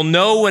 you will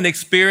know and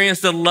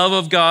experience the love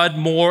of God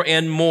more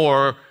and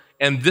more.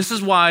 And this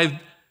is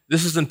why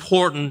this is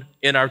important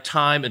in our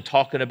time in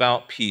talking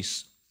about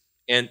peace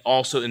and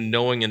also in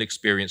knowing and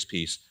experience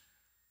peace.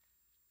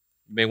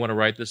 You may want to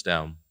write this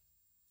down.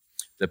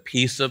 The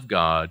peace of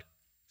God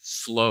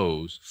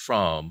flows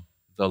from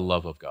the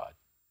love of God.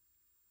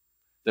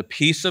 The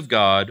peace of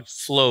God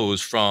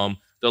flows from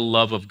the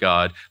love of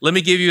God. Let me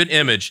give you an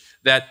image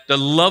that the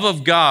love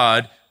of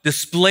God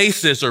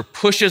displaces or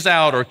pushes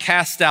out or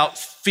casts out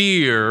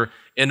fear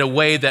in a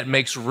way that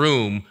makes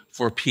room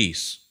for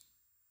peace.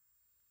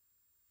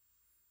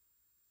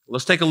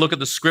 Let's take a look at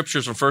the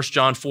scriptures from 1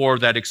 John 4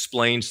 that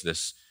explains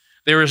this.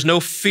 There is no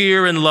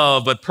fear in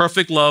love, but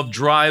perfect love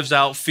drives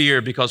out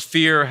fear, because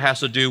fear has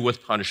to do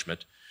with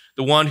punishment.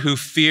 The one who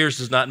fears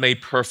is not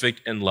made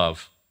perfect in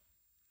love.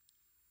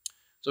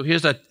 So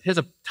here's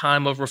a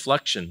time of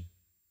reflection.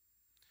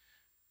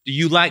 Do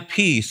you lack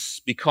peace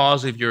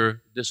because of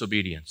your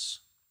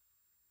disobedience?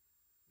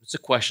 It's a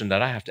question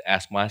that I have to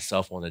ask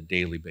myself on a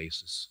daily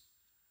basis.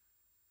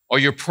 Are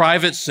your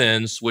private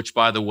sins, which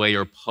by the way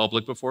are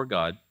public before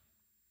God,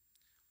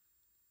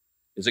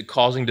 is it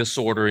causing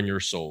disorder in your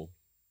soul?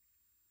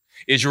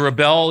 Is your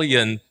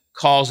rebellion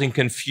causing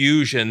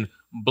confusion,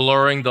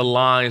 blurring the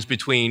lines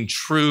between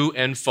true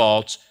and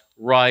false,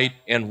 right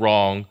and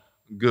wrong,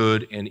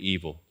 good and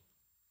evil?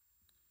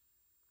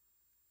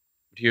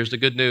 But here's the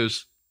good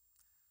news.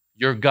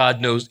 Your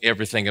God knows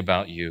everything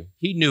about you.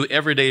 He knew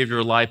every day of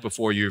your life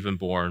before you were even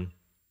born.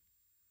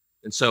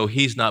 And so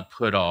he's not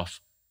put off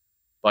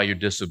by your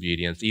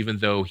disobedience, even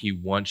though he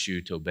wants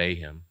you to obey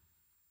him.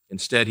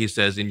 Instead, he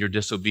says, in your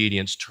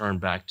disobedience, turn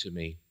back to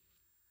me.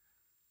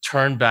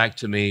 Turn back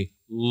to me,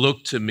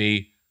 look to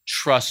me,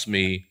 trust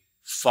me,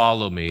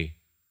 follow me,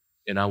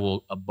 and I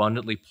will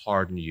abundantly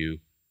pardon you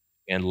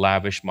and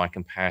lavish my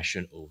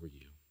compassion over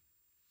you.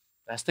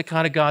 That's the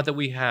kind of God that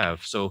we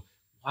have. So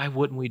why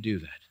wouldn't we do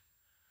that?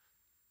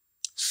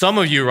 Some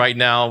of you right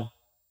now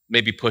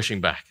may be pushing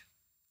back.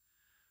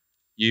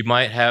 You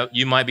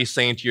might be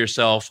saying to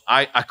yourself,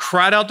 I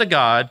cried out to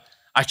God,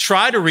 I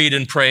try to read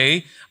and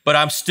pray, but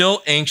I'm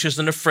still anxious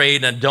and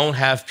afraid and I don't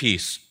have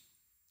peace.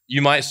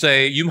 You might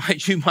say, you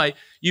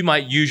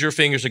might use your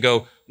fingers to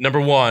go,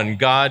 number one,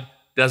 God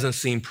doesn't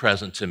seem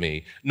present to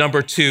me.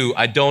 Number two,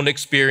 I don't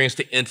experience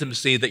the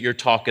intimacy that you're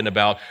talking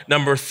about.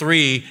 Number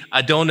three,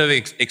 I don't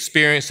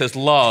experience his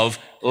love,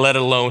 let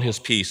alone his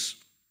peace.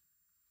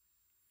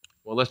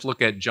 Well, let's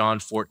look at John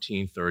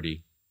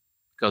 14:30,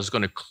 because it's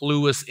going to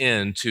clue us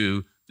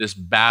into this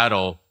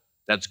battle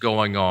that's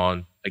going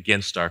on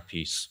against our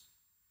peace.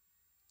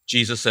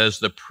 Jesus says,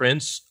 the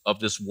prince of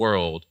this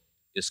world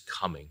is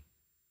coming.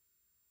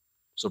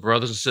 So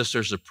brothers and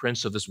sisters, the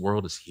prince of this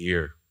world is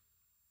here.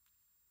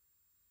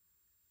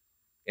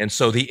 And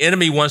so the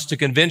enemy wants to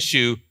convince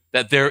you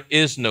that there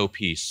is no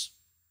peace.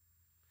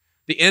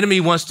 The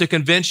enemy wants to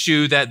convince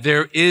you that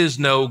there is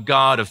no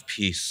God of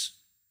peace.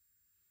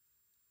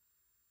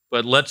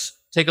 But let's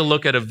take a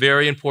look at a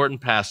very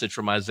important passage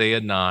from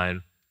Isaiah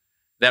 9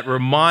 that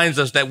reminds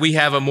us that we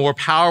have a more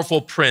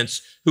powerful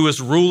prince who is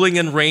ruling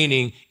and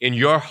reigning in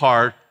your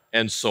heart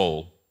and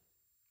soul.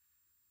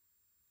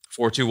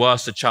 For to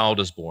us a child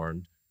is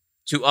born,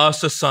 to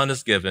us a son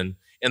is given,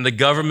 and the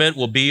government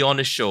will be on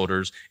his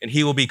shoulders, and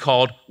he will be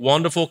called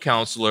Wonderful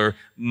Counselor,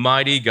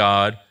 Mighty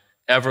God,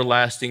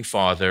 Everlasting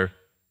Father,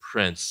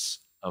 Prince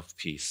of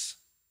Peace.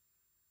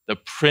 The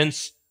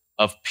Prince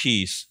of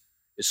Peace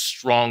is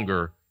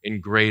stronger and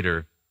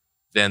greater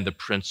than the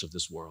prince of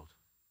this world.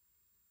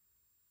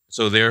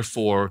 So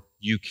therefore,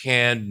 you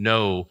can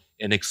know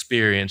and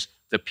experience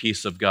the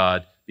peace of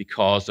God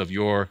because of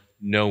your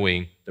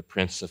knowing the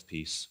Prince of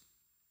Peace.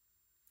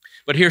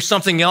 But here's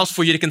something else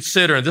for you to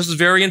consider, and this is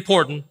very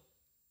important.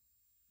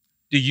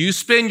 Do you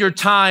spend your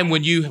time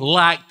when you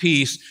lack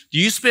peace? Do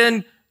you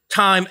spend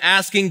time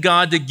asking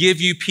God to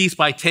give you peace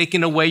by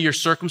taking away your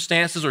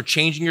circumstances or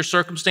changing your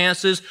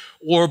circumstances,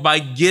 or by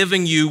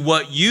giving you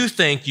what you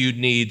think you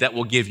need that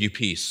will give you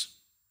peace?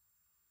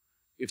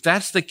 If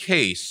that's the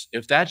case,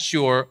 if that's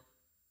your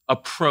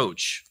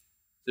approach,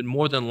 then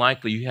more than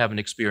likely you haven't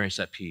experienced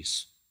that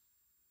peace.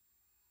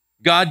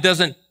 God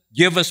doesn't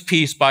give us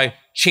peace by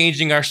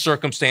changing our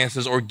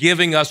circumstances or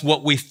giving us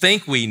what we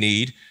think we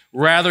need.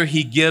 Rather,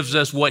 he gives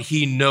us what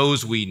he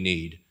knows we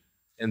need,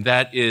 and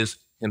that is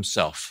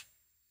himself,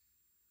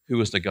 who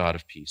is the God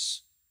of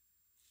peace.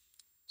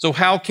 So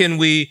how can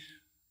we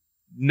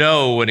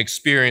know and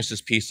experience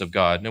this peace of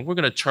God? Now we're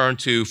going to turn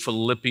to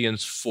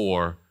Philippians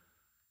 4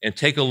 and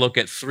take a look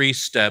at 3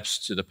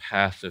 steps to the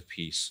path of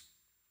peace.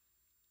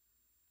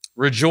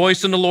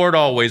 Rejoice in the Lord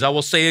always. I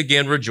will say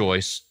again,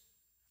 rejoice.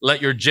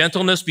 Let your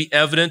gentleness be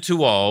evident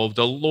to all.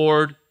 The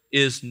Lord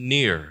is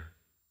near.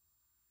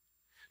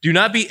 Do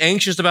not be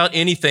anxious about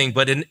anything,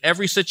 but in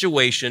every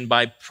situation,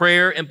 by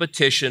prayer and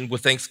petition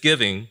with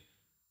thanksgiving,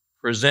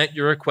 Present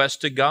your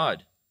request to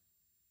God,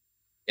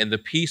 and the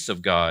peace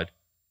of God,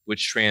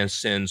 which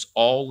transcends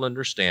all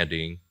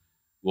understanding,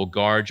 will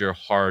guard your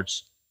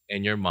hearts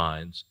and your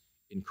minds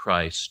in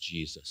Christ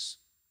Jesus.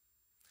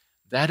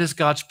 That is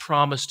God's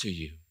promise to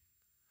you.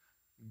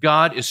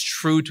 God is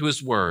true to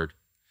his word.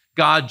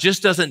 God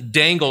just doesn't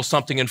dangle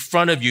something in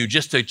front of you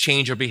just to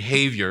change your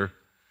behavior.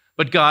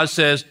 But God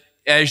says,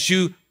 as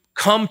you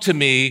come to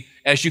me,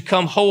 as you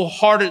come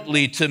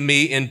wholeheartedly to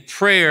me in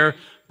prayer,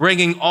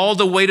 bringing all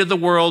the weight of the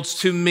world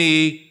to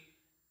me,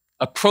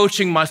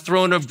 approaching my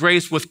throne of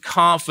grace with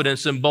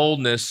confidence and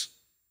boldness,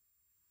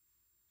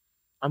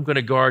 I'm going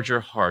to guard your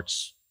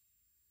hearts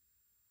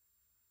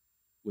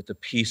with the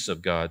peace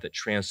of God that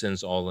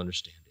transcends all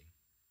understanding.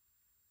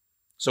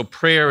 So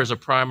prayer is a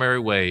primary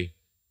way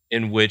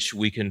in which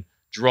we can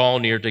draw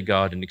near to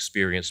God and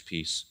experience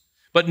peace.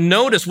 But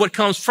notice what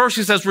comes first.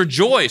 He says,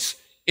 rejoice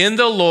in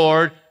the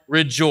Lord,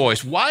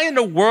 rejoice. Why in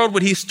the world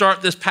would he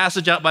start this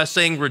passage out by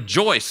saying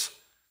rejoice?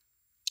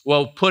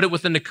 Well, put it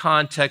within the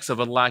context of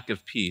a lack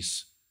of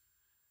peace.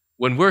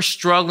 When we're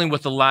struggling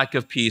with a lack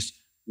of peace,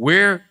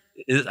 where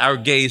is our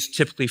gaze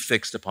typically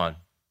fixed upon?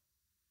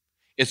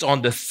 It's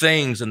on the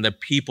things and the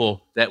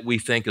people that we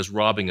think is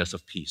robbing us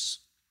of peace.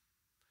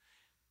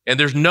 And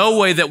there's no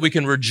way that we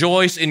can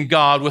rejoice in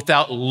God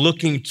without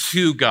looking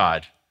to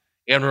God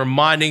and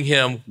reminding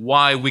him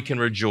why we can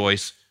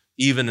rejoice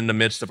even in the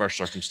midst of our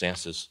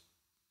circumstances.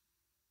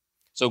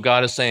 So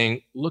God is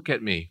saying, look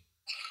at me.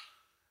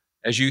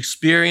 As you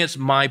experience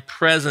my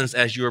presence,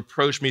 as you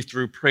approach me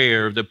through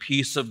prayer, the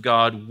peace of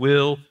God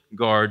will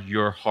guard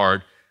your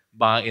heart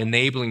by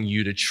enabling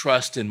you to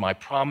trust in my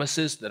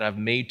promises that I've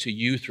made to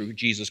you through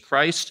Jesus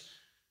Christ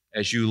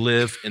as you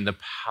live in the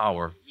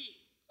power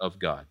of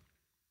God.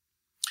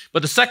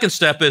 But the second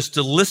step is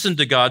to listen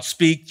to God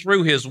speak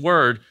through his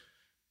word.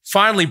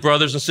 Finally,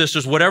 brothers and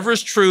sisters, whatever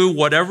is true,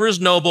 whatever is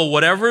noble,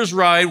 whatever is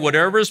right,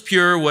 whatever is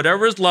pure,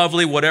 whatever is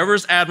lovely, whatever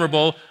is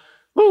admirable.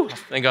 I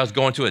think I was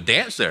going to a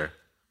dance there.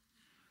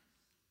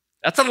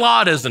 That's a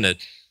lot, isn't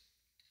it?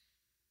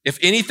 If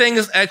anything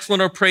is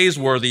excellent or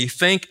praiseworthy,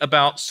 think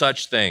about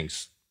such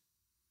things.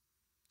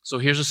 So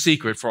here's a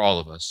secret for all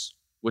of us,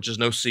 which is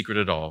no secret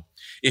at all.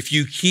 If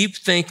you keep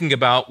thinking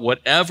about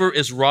whatever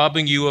is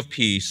robbing you of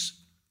peace,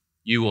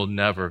 you will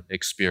never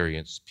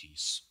experience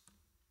peace.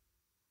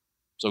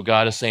 So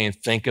God is saying,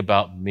 think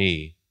about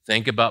me.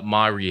 Think about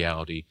my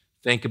reality.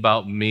 Think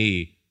about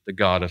me, the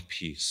God of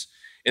peace.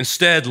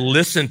 Instead,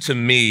 listen to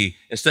me.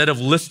 Instead of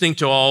listening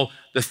to all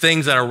the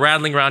things that are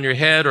rattling around your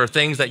head or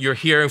things that you're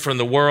hearing from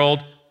the world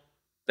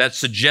that's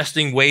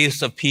suggesting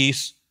ways of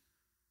peace,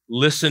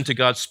 listen to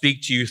God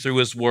speak to you through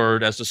his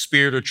word as the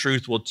Spirit of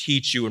truth will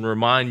teach you and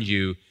remind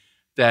you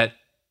that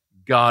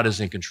God is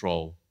in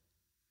control.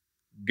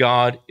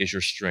 God is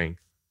your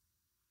strength,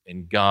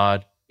 and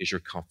God is your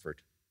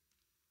comfort.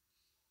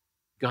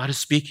 God is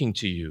speaking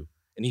to you,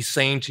 and he's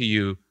saying to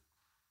you,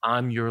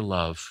 I'm your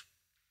love,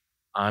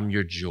 I'm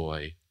your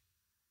joy,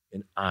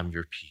 and I'm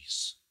your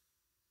peace.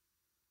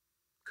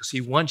 Because he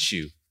wants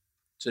you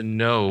to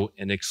know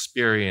and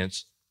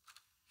experience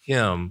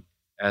him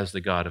as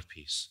the God of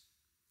peace.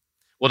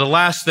 Well, the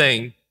last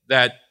thing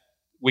that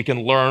we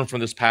can learn from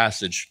this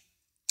passage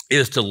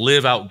is to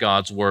live out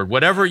God's word.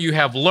 Whatever you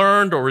have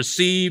learned or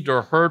received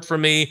or heard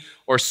from me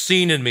or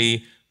seen in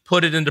me,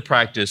 put it into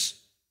practice,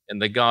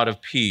 and the God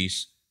of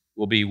peace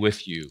will be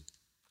with you.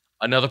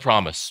 Another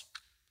promise.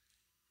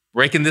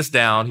 Breaking this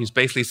down, he's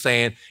basically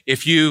saying,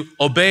 if you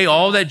obey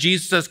all that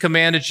Jesus has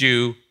commanded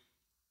you,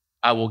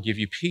 I will give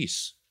you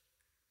peace,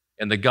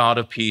 and the God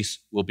of peace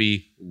will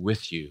be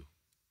with you.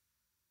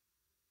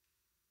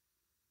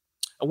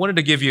 I wanted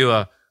to give you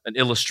an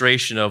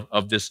illustration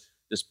of this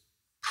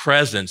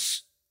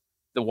presence,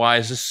 the why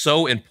is this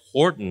so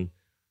important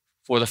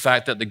for the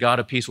fact that the God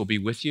of peace will be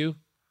with you.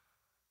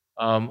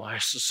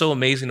 It's so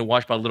amazing to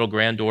watch my little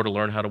granddaughter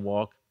learn how to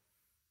walk.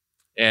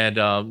 And,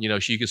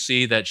 you can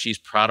see that she's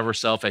proud of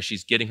herself as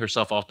she's getting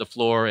herself off the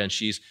floor and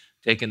she's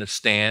taking a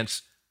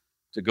stance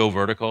to go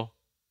vertical.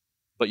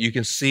 But you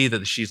can see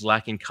that she's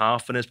lacking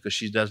confidence because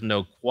she doesn't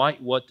know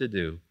quite what to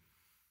do.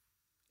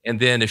 And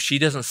then if she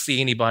doesn't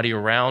see anybody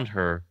around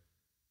her,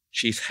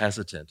 she's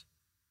hesitant.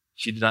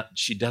 She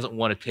doesn't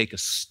want to take a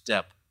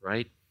step,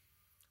 right?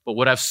 But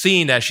what I've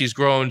seen as she's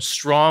grown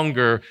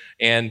stronger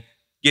and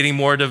getting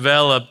more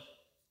developed,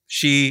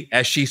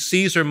 as she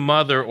sees her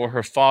mother or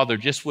her father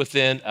just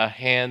within a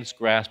hand's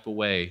grasp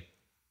away,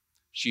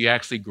 she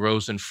actually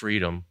grows in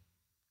freedom,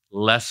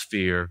 less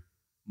fear,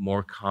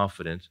 more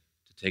confident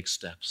to take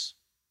steps.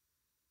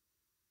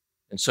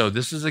 And so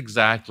this is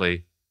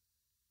exactly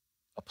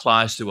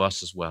applies to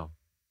us as well.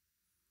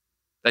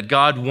 That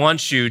God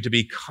wants you to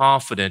be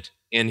confident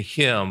in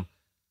him,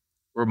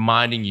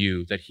 reminding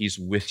you that he's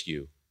with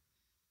you.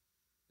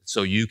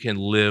 So you can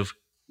live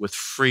with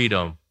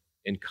freedom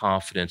and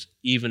confidence,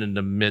 even in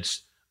the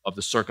midst of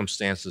the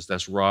circumstances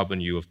that's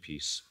robbing you of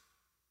peace.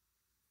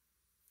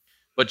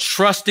 But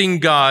trusting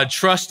God,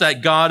 trust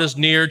that God is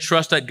near,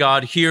 trust that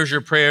God hears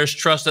your prayers,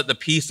 trust that the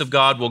peace of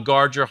God will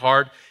guard your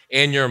heart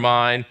and your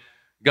mind.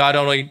 God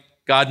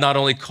God not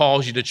only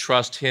calls you to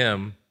trust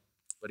him,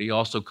 but he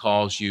also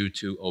calls you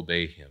to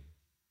obey him.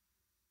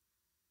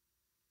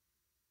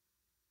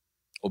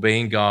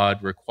 Obeying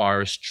God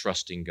requires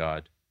trusting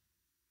God.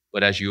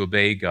 But as you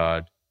obey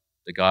God,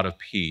 the God of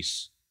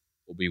peace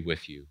will be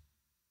with you.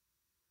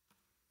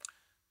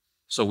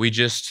 So we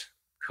just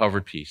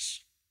covered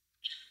peace.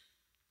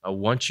 I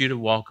want you to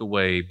walk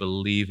away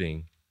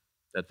believing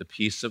that the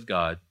peace of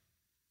God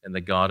and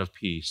the God of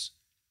peace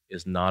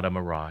is not a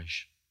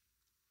mirage.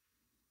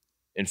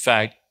 In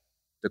fact,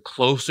 the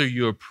closer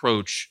you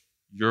approach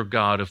your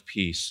God of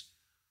peace,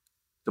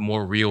 the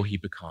more real he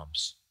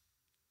becomes.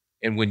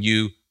 And when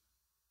you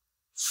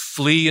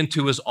flee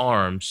into his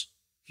arms,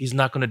 he's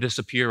not going to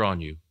disappear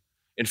on you.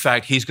 In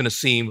fact, he's going to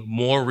seem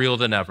more real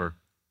than ever.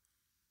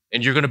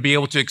 And you're going to be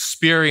able to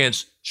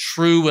experience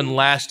true and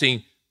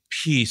lasting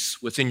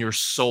peace within your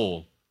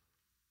soul.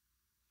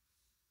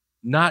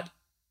 Not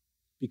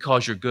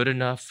because you're good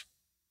enough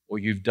or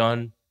you've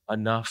done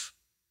enough,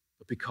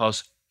 but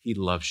because he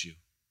loves you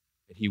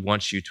and he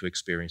wants you to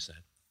experience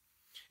that.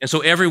 And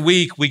so every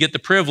week we get the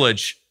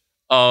privilege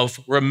of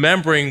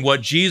remembering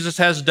what Jesus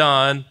has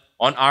done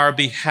on our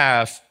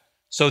behalf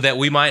so that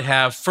we might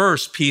have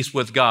first peace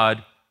with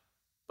God,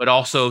 but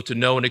also to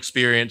know and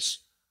experience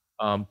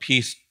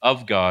peace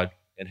of God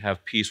and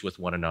have peace with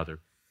one another.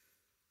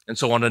 And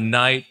so on the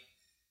night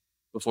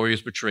before he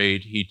was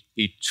betrayed,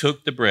 he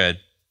took the bread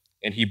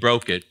and he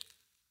broke it.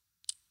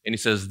 And he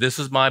says, "This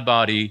is my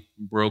body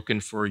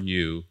broken for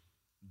you.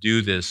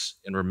 Do this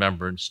in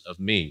remembrance of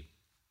me."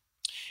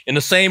 In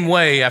the same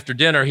way, after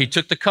dinner, he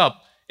took the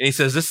cup and he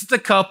says, "This is the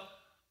cup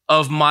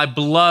of my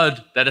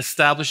blood that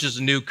establishes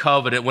a new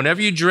covenant.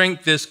 Whenever you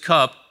drink this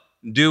cup,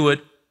 do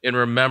it in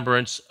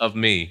remembrance of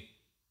me."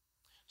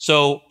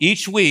 So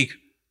each week,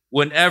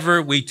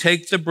 whenever we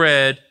take the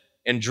bread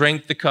and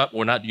drink the cup,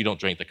 you don't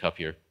drink the cup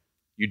here.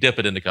 You dip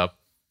it in the cup.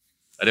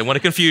 I didn't want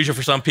to confuse you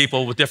for some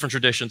people with different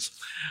traditions.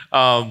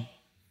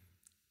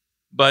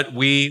 But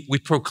we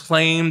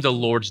proclaim the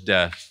Lord's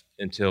death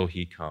until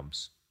he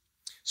comes.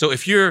 So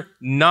if you're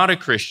not a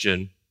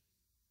Christian,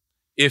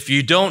 if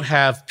you don't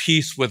have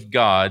peace with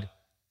God,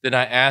 then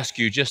I ask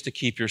you just to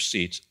keep your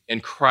seats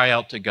and cry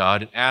out to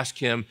God and ask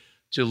him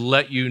to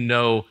let you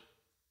know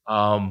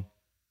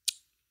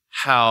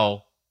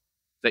how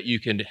that you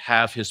can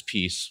have his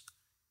peace.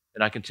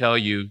 And I can tell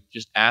you,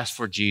 just ask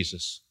for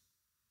Jesus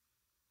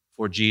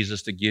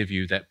to give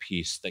you that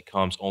peace that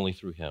comes only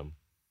through him.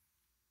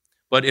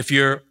 But if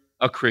you're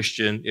a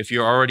Christian, if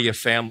you're already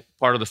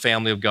part of the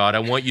family of God, I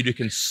want you to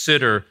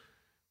consider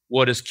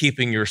what is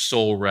keeping your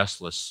soul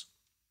restless.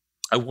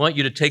 I want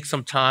you to take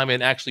some time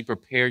and actually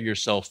prepare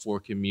yourself for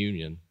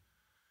communion.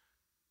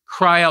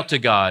 Cry out to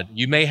God.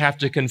 You may have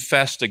to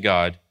confess to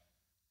God,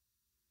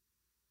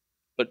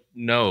 but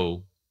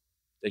know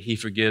that he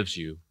forgives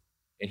you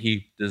and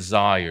he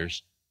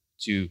desires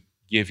to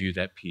give you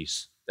that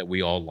peace that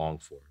we all long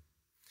for.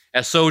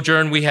 At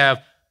Sojourn, we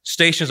have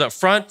stations up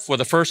front for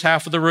the first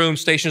half of the room,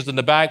 stations in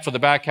the back for the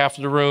back half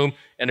of the room,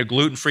 and a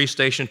gluten-free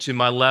station to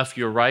my left,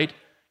 your right.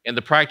 And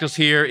the practice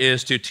here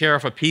is to tear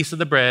off a piece of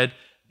the bread,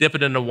 dip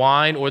it in the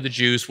wine or the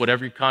juice,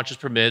 whatever your conscience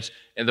permits,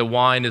 and the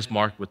wine is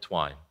marked with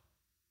twine.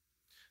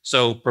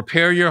 So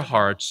prepare your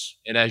hearts,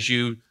 and as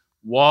you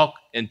walk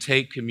and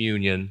take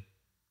communion,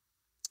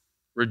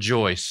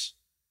 rejoice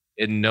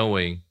in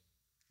knowing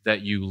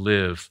that you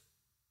live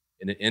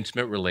in an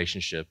intimate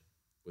relationship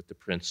with the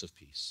Prince of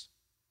Peace.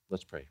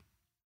 Let's pray.